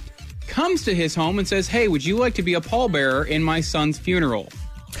shot comes to his home and says, "Hey, would you like to be a pallbearer in my son's funeral?"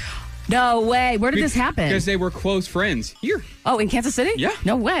 No way. Where did this happen? Because they were close friends. Here. Oh, in Kansas City? Yeah.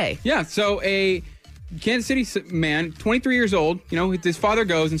 No way. Yeah, so a Kansas City man, 23 years old, his father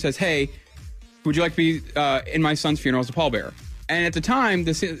goes and says, "Hey, would you like to be in my son's funeral as a pallbearer?" And at the time,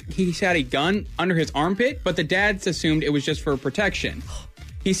 he had a gun under his armpit, but the dads assumed it was just for protection.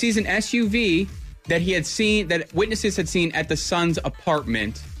 He sees an SUV that witnesses had seen at the son's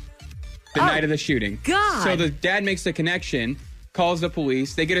apartment the night of the shooting. God. So the dad makes the connection, calls the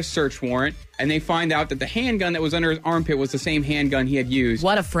police, they get a search warrant, and they find out that the handgun that was under his armpit was the same handgun he had used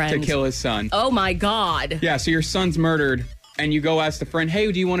What a friend. to kill his son. Oh, my God. Yeah, so your son's murdered, and you go ask the friend,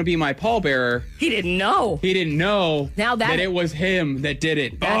 "Hey, do you want to be my pallbearer?" He didn't know. He didn't know Now that it was him that did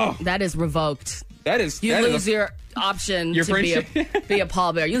it. That is revoked. You lose your option Your to be a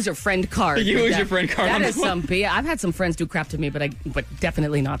pallbearer. Use your friend card. You lose your friend card on That is that one. some BS. I've had some friends do crap to me, but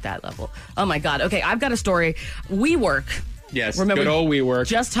definitely not that level. Oh, my God. Okay, I've got a story. WeWork. Yes, Remember, good old WeWork.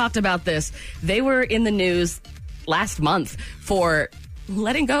 Just talked about this. They were in the news last month for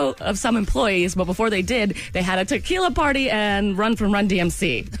letting go of some employees, but before they did, they had a tequila party and Run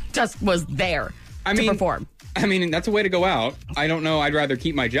DMC. Just was there to perform. I mean, that's a way to go out. I don't know. I'd rather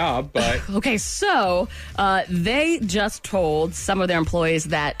keep my job, but... Okay, so they just told some of their employees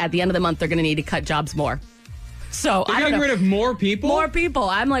that at the end of the month, they're going to need to cut jobs more. So They're getting rid of more people? More people.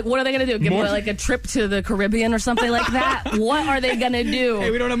 I'm like, what are they going to do? Give them like a trip to the Caribbean or something like that? What are they going to do?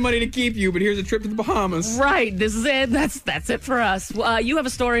 Hey, we don't have money to keep you, but here's a trip to the Bahamas. Right. This is it. That's it for us. You have a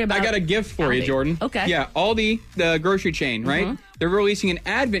story about... I got a gift for you, Jordan. Okay. Yeah, Aldi, the grocery chain, right? They're releasing an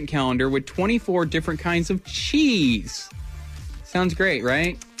advent calendar with 24 different kinds of cheese. Sounds great,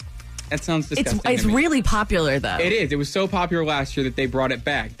 right? That sounds disgusting. It's to me. really popular, though. It is. It was so popular last year that they brought it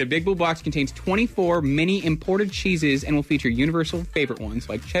back. The Big Blue Box contains 24 mini imported cheeses and will feature universal favorite ones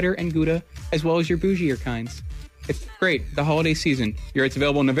like cheddar and Gouda, as well as your bougier kinds. It's great. The holiday season. It's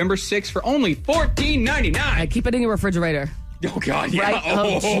available November 6th for only $14.99. Keep it in your refrigerator. Oh, God, yeah. Right?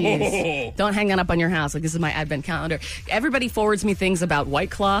 Oh, jeez. Don't hang it up on your house. Like, this is my advent calendar. Everybody forwards me things about White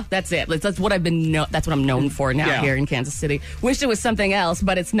Claw. That's it. That's what I've been. That's what I'm known for now here in Kansas City. Wish it was something else,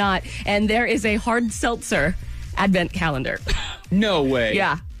 but it's not. And there is a hard seltzer advent calendar. No way.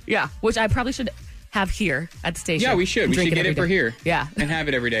 Yeah. Which I probably should have here at the station. Yeah, we should. We should get it for here. Yeah. And have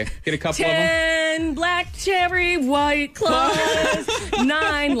it every day. Get a couple of them. 10 black cherry White Claws,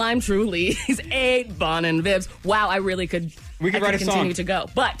 9 lime Trulies, 8 Bon and Vibs. Wow, I really could. We could write a continue song. to go,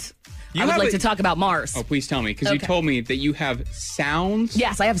 but I would like to talk about Mars. Oh, please tell me, because you told me that you have sounds.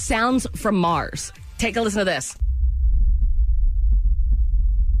 Yes, I have sounds from Mars. Take a listen to this.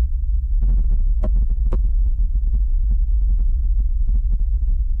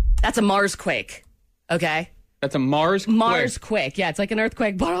 That's a Mars quake. Okay. That's a Mars quake. Mars quake. Yeah, it's like an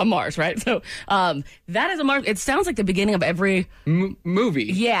earthquake, but on Mars, right? So that is a Mars. It sounds like the beginning of every movie.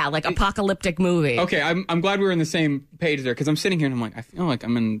 Yeah, like apocalyptic movie. Okay, I'm glad we're on the same page there, because I'm sitting here and I'm like, I feel like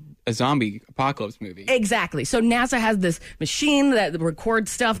I'm in a zombie apocalypse movie. Exactly. So NASA has this machine that records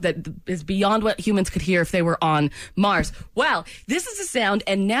stuff that is beyond what humans could hear if they were on Mars. Well, this is a sound,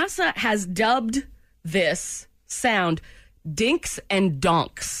 and NASA has dubbed this sound dinks and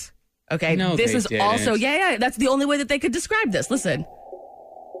donks. Okay, no, this is didn't. also, that's the only way that they could describe this. Listen.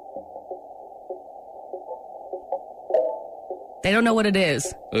 They don't know what it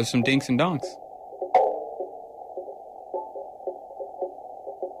is. Those are some dinks and donks.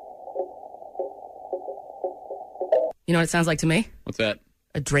 You know what it sounds like to me? What's that?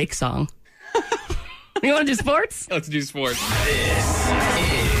 A Drake song. You want to do sports? Let's do sports. This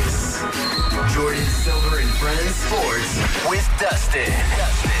is Jordan Silver and Friends Sports with Dustin.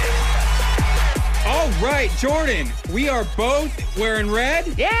 All right, Jordan, we are both wearing red.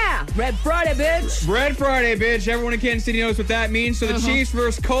 Yeah, Red Friday, bitch. Red Friday, bitch. Everyone in Kansas City knows what that means. So the Chiefs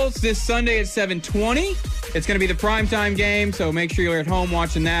versus Colts this Sunday at 7:20. It's going to be the primetime game, so make sure you're at home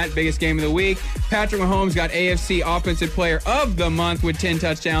watching that. Biggest game of the week. Patrick Mahomes got AFC Offensive Player of the Month with 10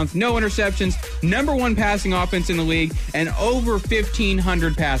 touchdowns, no interceptions, #1 passing offense in the league, and over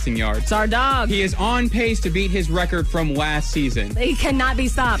 1,500 passing yards. It's our dog. He is on pace to beat his record from last season. He cannot be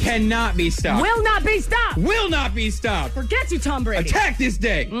stopped. Cannot be stopped. Will not be stopped. Will not be stopped. Forget you, Tom Brady. Attack this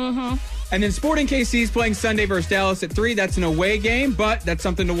day. Mm-hmm. And then Sporting KC is playing Sunday versus Dallas at 3. That's an away game, but that's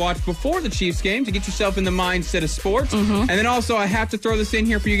something to watch before the Chiefs game to get yourself in the mindset of sports. Mm-hmm. And then also, I have to throw this in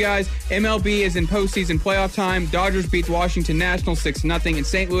here for you guys. MLB is in postseason playoff time. Dodgers beat Washington Nationals 6-0, and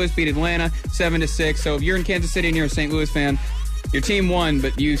St. Louis beat Atlanta 7-6. So if you're in Kansas City and you're a St. Louis fan, your team won,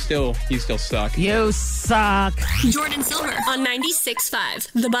 but you still suck. You suck. Jordan Silver on 96.5.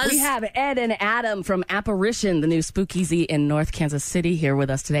 The Buzz. We have Ed and Adam from Apparition, the new speakeasy in North Kansas City, here with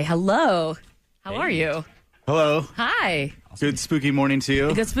us today. Hello. How are you? Hello. Hi. Good spooky morning to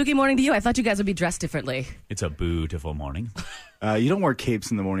you. Good spooky morning to you. I thought you guys would be dressed differently. It's a beautiful morning. You don't wear capes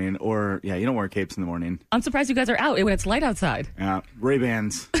in the morning, you don't wear capes in the morning. I'm surprised you guys are out when it's light outside. Yeah,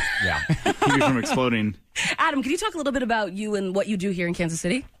 Ray-Bans. Yeah. Keep you from exploding. Adam, can you talk a little bit about you and what you do here in Kansas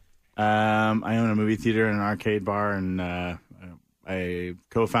City? I own a movie theater and an arcade bar, and I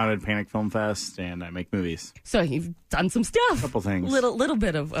co-founded Panic Film Fest, and I make movies. So you've done some stuff. A couple things. Little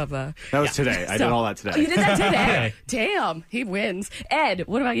bit of that was today. I did all that today. Oh, you did that today? Damn, he wins. Ed,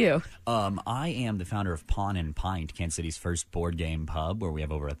 what about you? I am the founder of Pawn and Pint, Kansas City's first board game pub, where we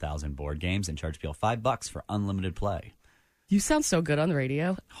have over 1,000 board games and charge people $5 for unlimited play. You sound so good on the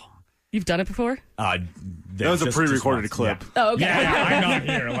radio. You've done it before? That was a pre-recorded clip. Yeah. Oh, okay. Yeah, I'm not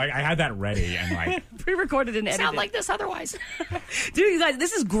here. I had that ready and pre-recorded and edited. Sound like this otherwise. Dude, you guys,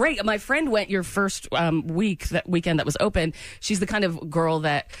 this is great. My friend went your first weekend that was open. She's the kind of girl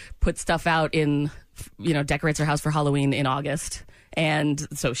that puts stuff out decorates her house for Halloween in August. And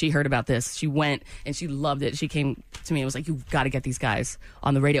so she heard about this. She went and she loved it. She came to me and was like, "You've got to get these guys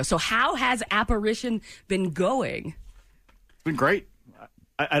on the radio." So how has Apparition been going? It's been great.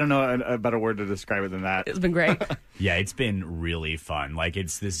 I don't know a better word to describe it than that. It's been great. Yeah, it's been really fun.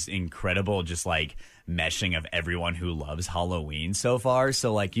 It's this incredible, meshing of everyone who loves Halloween so far.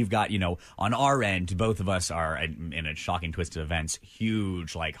 So like you've got, on our end, both of us are in a shocking twist of events,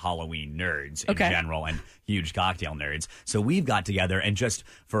 huge like Halloween nerds in general and huge cocktail nerds. So we've got together, and just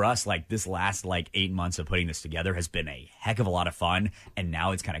for us, like this last like 8 months of putting this together has been a heck of a lot of fun. And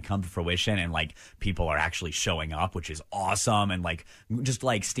now it's kind of come to fruition, and like people are actually showing up, which is awesome. And like just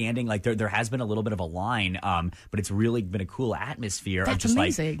like standing, like there has been a little bit of a line, but it's really been a cool atmosphere of just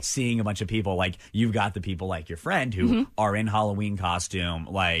amazing. Like seeing a bunch of people. Like you've got the people like your friend who are in Halloween costume,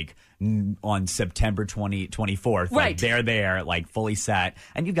 like on September 24th. Like they're there, like fully set.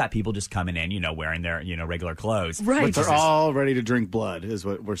 And you've got people just coming in, wearing their, regular clothes. But they're all ready to drink blood, is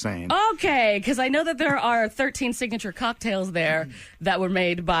what we're saying. Okay, because I know that there are 13 signature cocktails there that were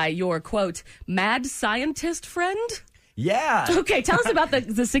made by your, quote, mad scientist friend? Yeah. Okay, tell us about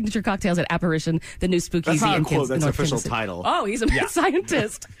the signature cocktails at Apparition, the new Speakeasy. That's not in a quote, that's North official Kansas City. title. Oh, he's a mad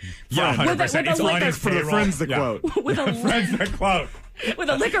scientist. Yeah, 100%. It's on his for the friends the quote. With a friends the quote. With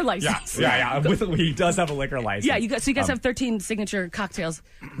a liquor license. Yeah. He does have a liquor license. Yeah, you guys have 13 signature cocktails.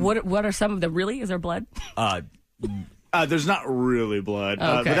 What are some of them? Really? Is there blood? There's not really blood,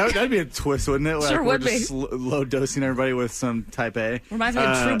 Okay. but that'd be a twist, wouldn't it? Sure Like would we're just low dosing everybody with some Type A. Reminds me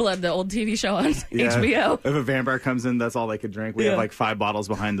of True Blood, the old TV show on HBO. If a vampire comes in, that's all they could drink. We have like 5 bottles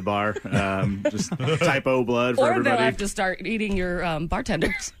behind the bar, just Type O blood for or everybody. they'll have to start eating your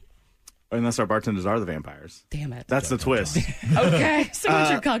bartenders. Unless our bartenders are the vampires. Damn it. That's the twist. Okay,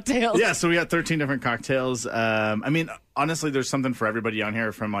 signature cocktails. Yeah, so we got 13 different cocktails. I mean, honestly, there's something for everybody on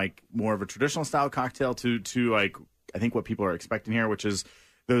here, from like more of a traditional style cocktail to like I think what people are expecting here, which is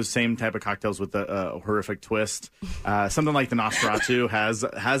those same type of cocktails with a horrific twist. Something like the Nosferatu has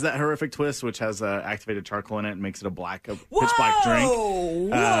that horrific twist, which has activated charcoal in it and makes it a pitch black drink.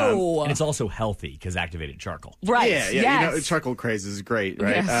 Whoa! And it's also healthy because activated charcoal. Right. Yeah. Yes. Charcoal craze is great,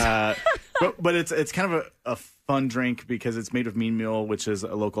 right? Yes. But it's kind of a fun drink because it's made with Mean Mule, which is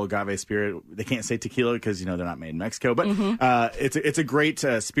a local agave spirit. They can't say tequila because they're not made in Mexico, but it's a great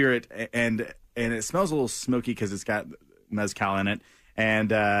spirit, and it smells a little smoky because it's got mezcal in it. And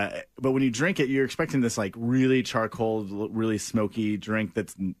but when you drink it, you're expecting this like really charcoal, really smoky drink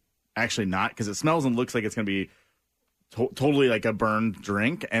that's actually not, because it smells and looks like it's going to be totally like a burned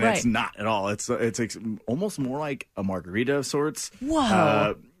drink, and it's not at all. It's almost more like a margarita of sorts.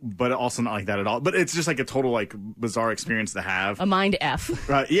 Whoa. But also not like that at all. But it's just like a total like bizarre experience to have. A mind F.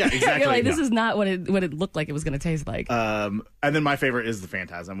 Yeah, exactly. You're like, this is not what it looked like it was going to taste like. And then my favorite is the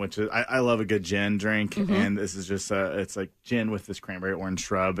Phantasm, which is I love a good gin drink, and this is just it's like gin with this cranberry orange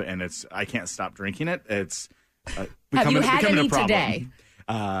shrub, and I can't stop drinking it. It's Have you had any today?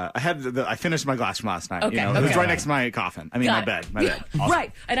 I finished my glass from last night. Okay, It was right next to my coffin. I mean, my bed. Awesome.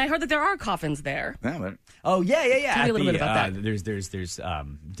 Right, and I heard that there are coffins there. Yeah, but Oh yeah. Tell me a little bit about that. There's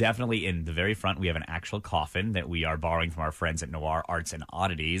definitely in the very front we have an actual coffin that we are borrowing from our friends at Noir Arts and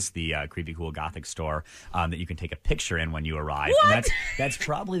Oddities, the creepy cool gothic store that you can take a picture in when you arrive. What? And that's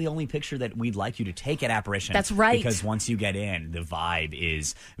probably the only picture that we'd like you to take at Apparition. That's right. Because once you get in, the vibe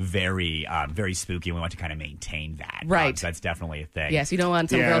is very very spooky, and we want to kind of maintain that. Right. So that's definitely a thing. Yes, you don't want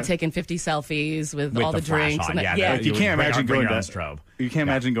some girl taking 50 selfies with all the flash drinks. on. And Yeah, you can't imagine going to strobe. You can't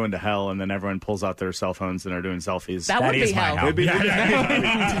imagine going to hell and then everyone pulls out their cell phones and are doing selfies. That would be hell. It'd be-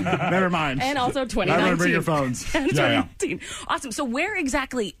 Never mind. And also 2019. Everyone bring your phones. And 2019. Awesome. So where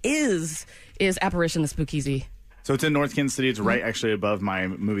exactly is Apparition the Speakeasy? So it's in North Kansas City. It's right actually above my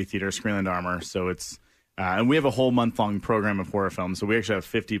movie theater, Screenland Armor. So it's and we have a whole month-long program of horror films. So we actually have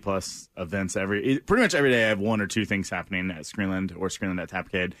 50-plus events pretty much every day. I have 1 or 2 things happening at Screenland or Screenland at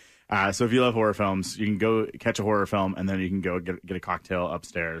Tapcade. So if you love horror films, you can go catch a horror film, and then you can go get a cocktail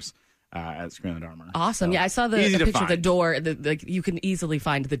upstairs at Screenland Armor. Awesome. So, Yeah, I saw the easy to picture of the find. door. You can easily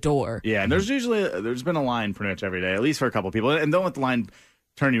find the door. Yeah, and there's been a line pretty much every day, at least for a couple of people. And don't let the line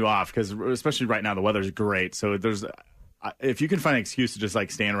turn you off, because especially right now the weather's great. So if you can find an excuse to just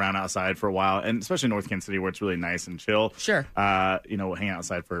like stand around outside for a while, and especially North Kansas City where it's really nice and chill. Sure. Hang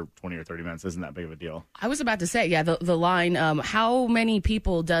outside for 20 or 30 minutes isn't that big of a deal. I was about to say, yeah, the line. How many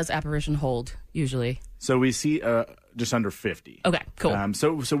people does Apparition hold usually? So we see just under 50. Okay, cool.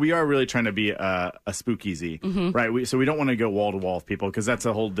 So we are really trying to be a spookeasy, right? So we don't want to go wall to wall with people, because that's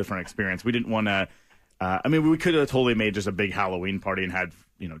a whole different experience. We didn't want to. We could have totally made just a big Halloween party and had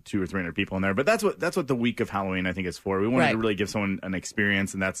 200 or 300 people in there, but that's what the week of Halloween I think is for. We wanted to really give someone an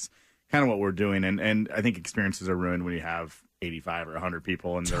experience, and that's kind of what we're doing. And I think experiences are ruined when you have 85 or 100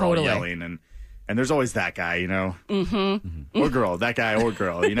 people and they're all yelling, and there's always that guy, or girl, that guy or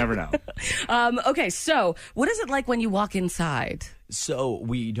girl, you never know. Okay, so what is it like when you walk inside? So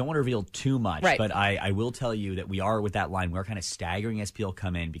we don't want to reveal too much, Right. but I will tell you that we are, with that line, we're kind of staggering as people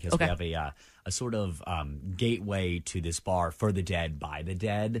come in because Okay. we have a sort of gateway to this bar for the dead, by the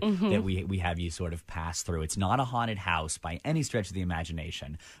dead, that we have you sort of pass through. It's not a haunted house by any stretch of the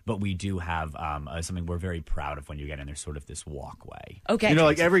imagination, but we do have something we're very proud of when you get in. There's sort of this walkway. Okay. You know,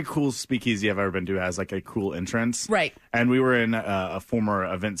 like every cool speakeasy I've ever been to has like a cool entrance. Right. And we were in a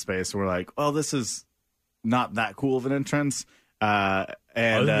former event space. We're like, well, this is not that cool of an entrance. And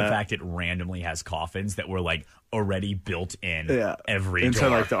Other than the fact it randomly has coffins that were like already built in every into door.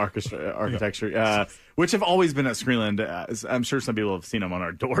 like the architecture, which have always been at Screenland. I'm sure some people have seen them on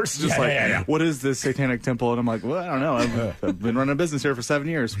our doors. Just what is this satanic temple? And I'm like, well, I don't know. I've been running a business here for 7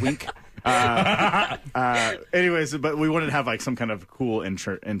 years. Wink. Anyways, but we wanted to have like some kind of cool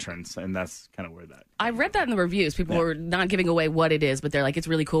entrance, and that's kind of where that. I read that in the reviews. People were not giving away what it is, but they're like, it's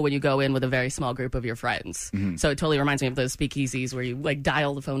really cool when you go in with a very small group of your friends. So it totally reminds me of those speakeasies where you like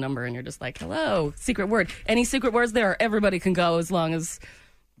dial the phone number and you're just like, hello, secret word. Any secret words there? Everybody can go as long as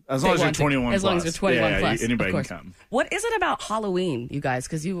you're 21 as long as you're 21 plus. Anybody of can course. come. What is it about Halloween, you guys?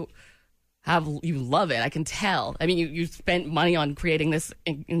 Because you love it. I can tell. I mean, you spent money on creating this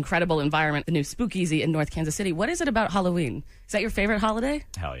incredible environment, the new Spookeasy in North Kansas City. What is it about Halloween? Is that your favorite holiday?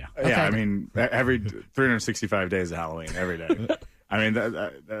 Hell yeah. Okay. Yeah, I mean, every 365 days of Halloween, every day. I mean,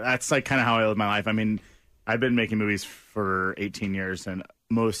 that's like kind of how I live my life. I mean, I've been making movies for 18 years, and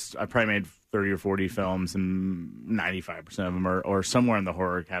I probably made 30 or 40 films, and 95% of them are somewhere in the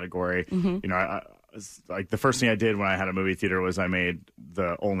horror category. You know, I like the first thing I did when I had a movie theater was I made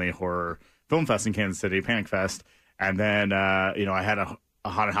the only horror film fest in Kansas City, Panic Fest, and then you know, I had a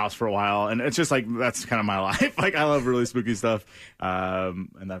haunted house for a while, and it's just like that's kind of my life. Like I love really spooky stuff,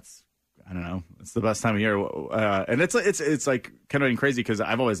 and that's, I don't know, it's the best time of year, and it's like kind of crazy because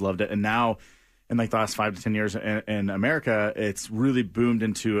I've always loved it, and now in like the last 5 to 10 years in America, it's really boomed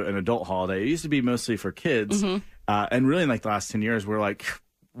into an adult holiday. It used to be mostly for kids, and really in like the last 10 years, we're like,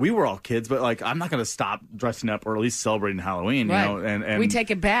 we were all kids, but like I'm not going to stop dressing up or at least celebrating Halloween. Right. You know, and we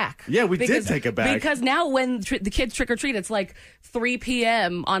take it back. Yeah, we did take it back because now when the kids trick or treat, it's like 3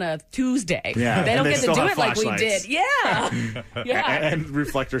 p.m. on a Tuesday. Yeah, they don't get to do it like we flashlights. did. Yeah, yeah, and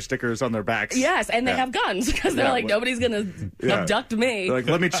reflector stickers on their backs. Yes, and they have guns because they're like, nobody's going to abduct me. They're like,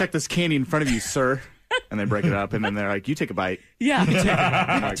 let me check this candy in front of you, sir. And they break it up, and then they're like, you take a bite.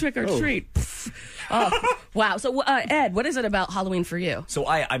 Yeah, trick or treat. Oh, wow. So, Ed, what is it about Halloween for you? So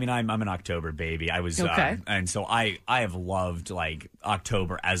I mean, I'm an October baby. I was, okay. And so I have loved like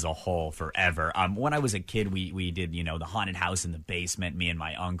October as a whole forever. When I was a kid, we did, you know, the haunted house in the basement. Me and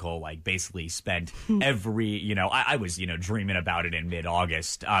my uncle like basically spent every, you know, I was, you know, dreaming about it in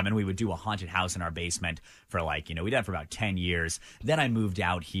mid-August. And we would do a haunted house in our basement for like, you know, we did that for about 10 years. Then I moved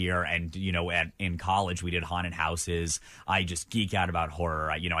out here, and you know, in college we did haunted houses. I just geek out about horror.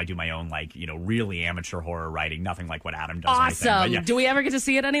 I do my own like, you know, really amateur horror writing, nothing like what Adam does. Awesome. Yeah. Do we ever get to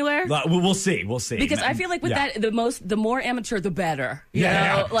see it anywhere? We'll see. Because I feel like with that, the more amateur, the better. You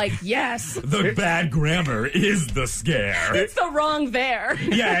know? Like, yes. The bad grammar is the scare. It's the wrong there.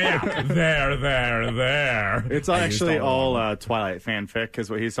 Yeah. There. It's actually all Twilight fanfic is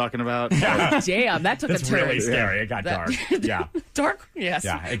what he's talking about. Damn, that took a turn. Really scary. It got dark. Yeah. Dark? Yes.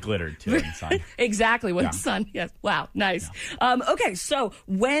 Yeah, it glittered too in the sun. Exactly, with the sun. Yes. Wow, nice. Yeah. Okay, so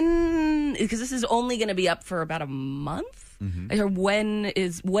because this is only going to be up for about a month? Or when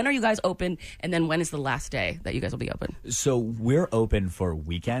are you guys open, and then when is the last day that you guys will be open? So we're open for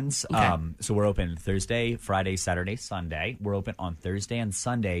weekends. Okay. So we're open Thursday, Friday, Saturday, Sunday. We're open on Thursday and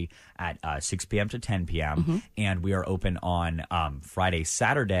Sunday at 6 p.m. to 10 p.m. And we are open on Friday,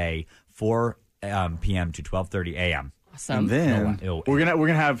 Saturday, 4 p.m. to 12:30 a.m. Awesome. And then we're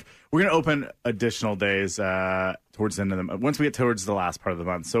gonna open additional days towards the end of the month. Once we get towards the last part of the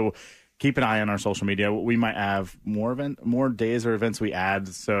month. So keep an eye on our social media. We might have more days or events we add.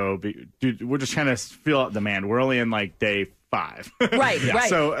 So we're just trying to feel out demand. We're only in like day 5. Right.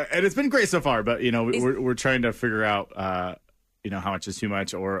 So and it's been great so far, but you know we're trying to figure out you know how much is too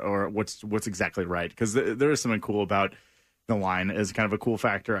much or what's exactly right, because there is something cool about the line is kind of a cool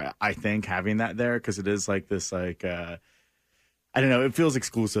factor, I think, having that there, because it is like this like I don't know, it feels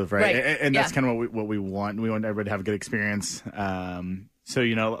exclusive, right? And that's kind of what we want. We want everybody to have a good experience. So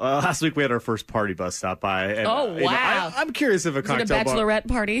you know, last week we had our first party bus stop by. And, wow! You know, I'm curious if a cocktail it a bachelorette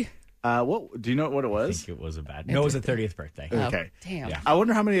party. What do you know what it was? I think it was it was a 30th birthday. Okay, damn. Yeah. I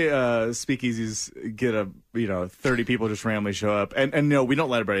wonder how many speakeasies get 30 people just randomly show up, and no, we don't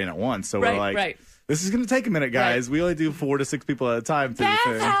let everybody in at once. So we're like, this is going to take a minute, guys. We only do 4 to 6 people at a time. That's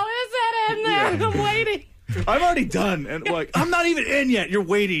how is it in there? I'm waiting. I'm already done. And like, I'm not even in yet. You're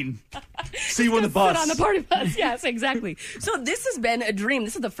waiting. See you on the bus. On the party bus. Yes, exactly. So this has been a dream.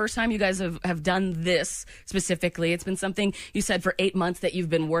 This is the first time you guys have done this specifically. It's been something you said for 8 months that you've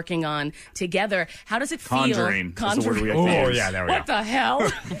been working on together. How does it feel? Conjuring. That's the word we have to use. Yeah, there we go. What the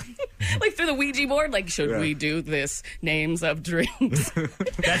hell? Like through the Ouija board? Like, should we do this? Names of drinks.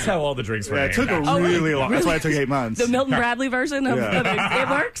 That's how all the drinks were named. It took a really long. That's why it took 8 months. The Milton Bradley version of it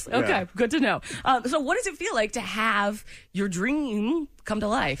works? Okay, Yeah. good to know. So what does it feel like to have your dream come to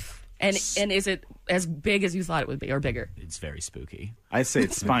life? And is it as big as you thought it would be, or bigger? It's very spooky. I say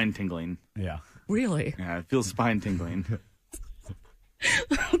it's spine tingling. Yeah. Really? Yeah, it feels spine tingling.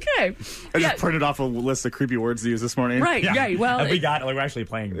 Okay. I just printed off a list of creepy words to use this morning. Right, right. Well, we're actually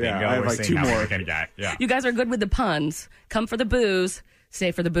playing bingo. I have we're like seeing 2 how more. we're gonna get. Yeah. You guys are good with the puns. Come for the booze,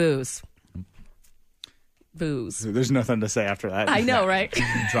 stay for the booze. Booze. There's nothing to say after that. I know, right?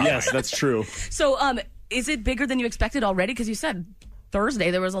 Yes, that's true. So, is it bigger than you expected already? Because you said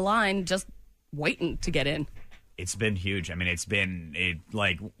Thursday there was a line just waiting to get in. It's been huge. I mean,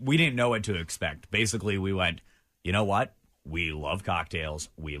 we didn't know what to expect. Basically, we went, you know what? We love cocktails.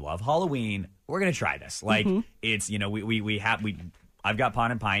 We love Halloween. We're going to try this. Like, it's, I've got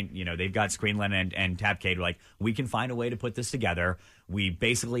Pond and Pint. They've got Screenland and Tapcade. Like, we can find a way to put this together. We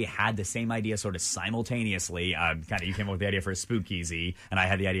basically had the same idea sort of simultaneously. You came up with the idea for a Spookeasy, and I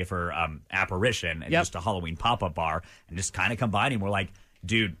had the idea for Apparition and just a Halloween pop-up bar, and just kind of combining. We're like,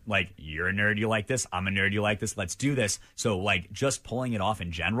 dude, like, you're a nerd, you like this. I'm a nerd, you like this. Let's do this. So, like, just pulling it off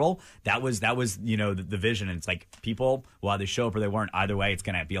in general, that was the vision. And it's like, people will either show up or they weren't. Either way, it's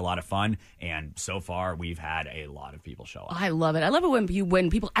going to be a lot of fun. And so far, we've had a lot of people show up. I love it. I love it when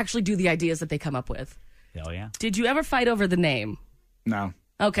people actually do the ideas that they come up with. Hell yeah. Did you ever fight over the name? No.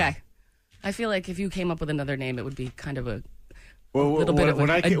 Okay. I feel like if you came up with another name, it would be kind of a Well, little bit of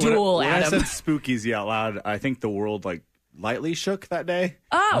a duel, when Adam. I said Spookeasy out loud, I think the world lightly shook that day.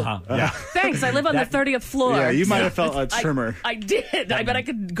 Oh, Yeah. Thanks. I live on the 30th floor. Yeah, you might have felt a tremor. I did. I bet I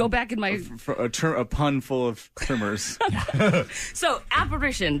could go back in my... A pun full of tremors. So,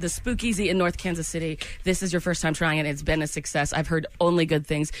 Apparition, the Spookeasy in North Kansas City. This is your first time trying it. It's been a success. I've heard only good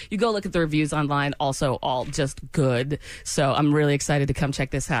things. You go look at the reviews online. Also, all just good. So, I'm really excited to come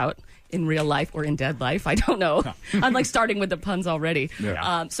check this out. In real life or in dead life. I don't know. I'm like starting with the puns already.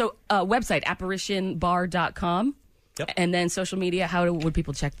 Yeah. Website, apparitionbar.com. Yep. And then social media, how would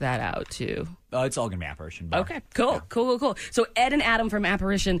people check that out too? It's all going to be Apparition Bar. Okay, cool. So Ed and Adam from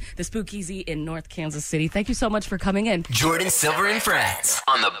Apparition, the Spookeasy in North Kansas City. Thank you so much for coming in. Jordan Silver and Friends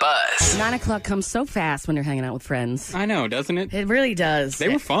on the Buzz. 9 o'clock comes so fast when you're hanging out with friends. I know, doesn't it? It really does. They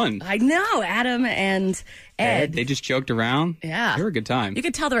were fun. I know, Adam and Ed. They just joked around. Yeah. They were a good time. You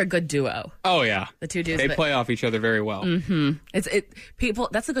could tell they're a good duo. Oh, yeah. The two dudes. They play off each other very well. People,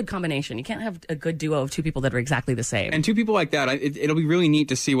 that's a good combination. You can't have a good duo of two people that are exactly the same. And two people like that, it'll be really neat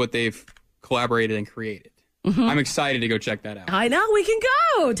to see what they've collaborated and created. I'm excited to go check that out. I know, we can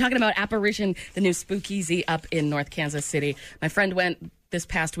go. Talking about Apparition, the new Spookeasy up in North Kansas City. My friend went this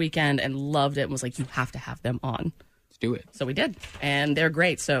past weekend and loved it and was like, you have to have them on. Let's do it. So we did. And they're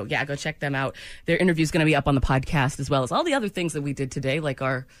great. So yeah, go check them out. Their interview's going to be up on the podcast as well as all the other things that we did today, like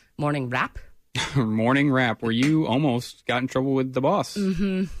our morning rap. Morning rap, where you almost got in trouble with the boss.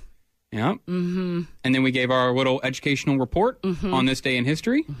 Mm-hmm. Yep. Mm-hmm. And then we gave our little educational report on this day in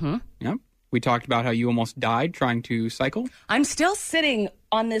history. Mm-hmm. Yep. We talked about how you almost died trying to cycle. I'm still sitting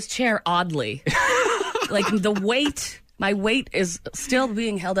on this chair oddly. Like my weight is still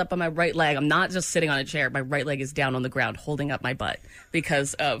being held up on my right leg. I'm not just sitting on a chair. My right leg is down on the ground holding up my butt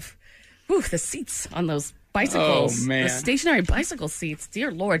because of the seats on those bicycles. Oh, man. The stationary bicycle seats.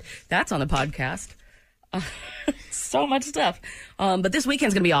 Dear Lord, that's on the podcast. So much stuff. But this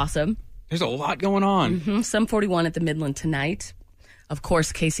weekend's going to be awesome. There's a lot going on. Sum 41 at the Midland tonight. Of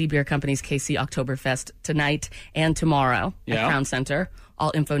course, KC Beer Company's KC Oktoberfest tonight and tomorrow at Crown Center.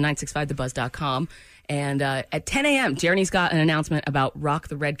 All info, 965thebuzz.com. And at 10 a.m., Jeremy's got an announcement about Rock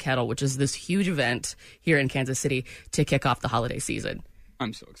the Red Kettle, which is this huge event here in Kansas City to kick off the holiday season.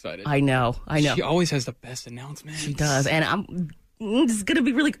 I'm so excited. I know. She always has the best announcements. She does. And it's going to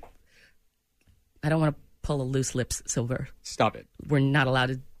be really... I don't want to pull a loose lips, Silver. Stop it. We're not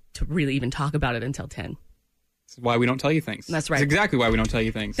allowed to really even talk about it until 10. That's why we don't tell you things. That's right. That's exactly why we don't tell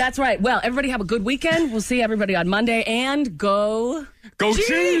you things. That's right. Well, everybody have a good weekend. We'll see everybody on Monday. And go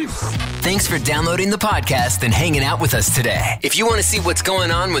Chiefs! Thanks for downloading the podcast and hanging out with us today. If you want to see what's going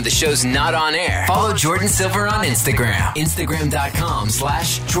on when the show's not on air, follow Jordan Silver on Instagram.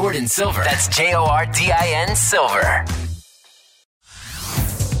 Instagram.com/Jordan Silver. That's JORDIN Silver.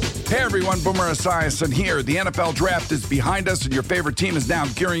 Hey everyone, Boomer Esiason here. The NFL draft is behind us and your favorite team is now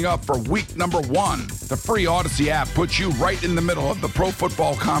gearing up for week number 1. The free Odyssey app puts you right in the middle of the pro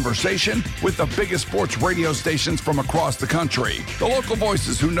football conversation with the biggest sports radio stations from across the country. The local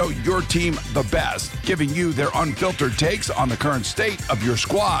voices who know your team the best, giving you their unfiltered takes on the current state of your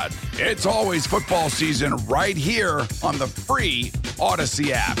squad. It's always football season right here on the free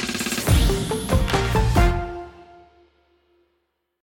Odyssey app.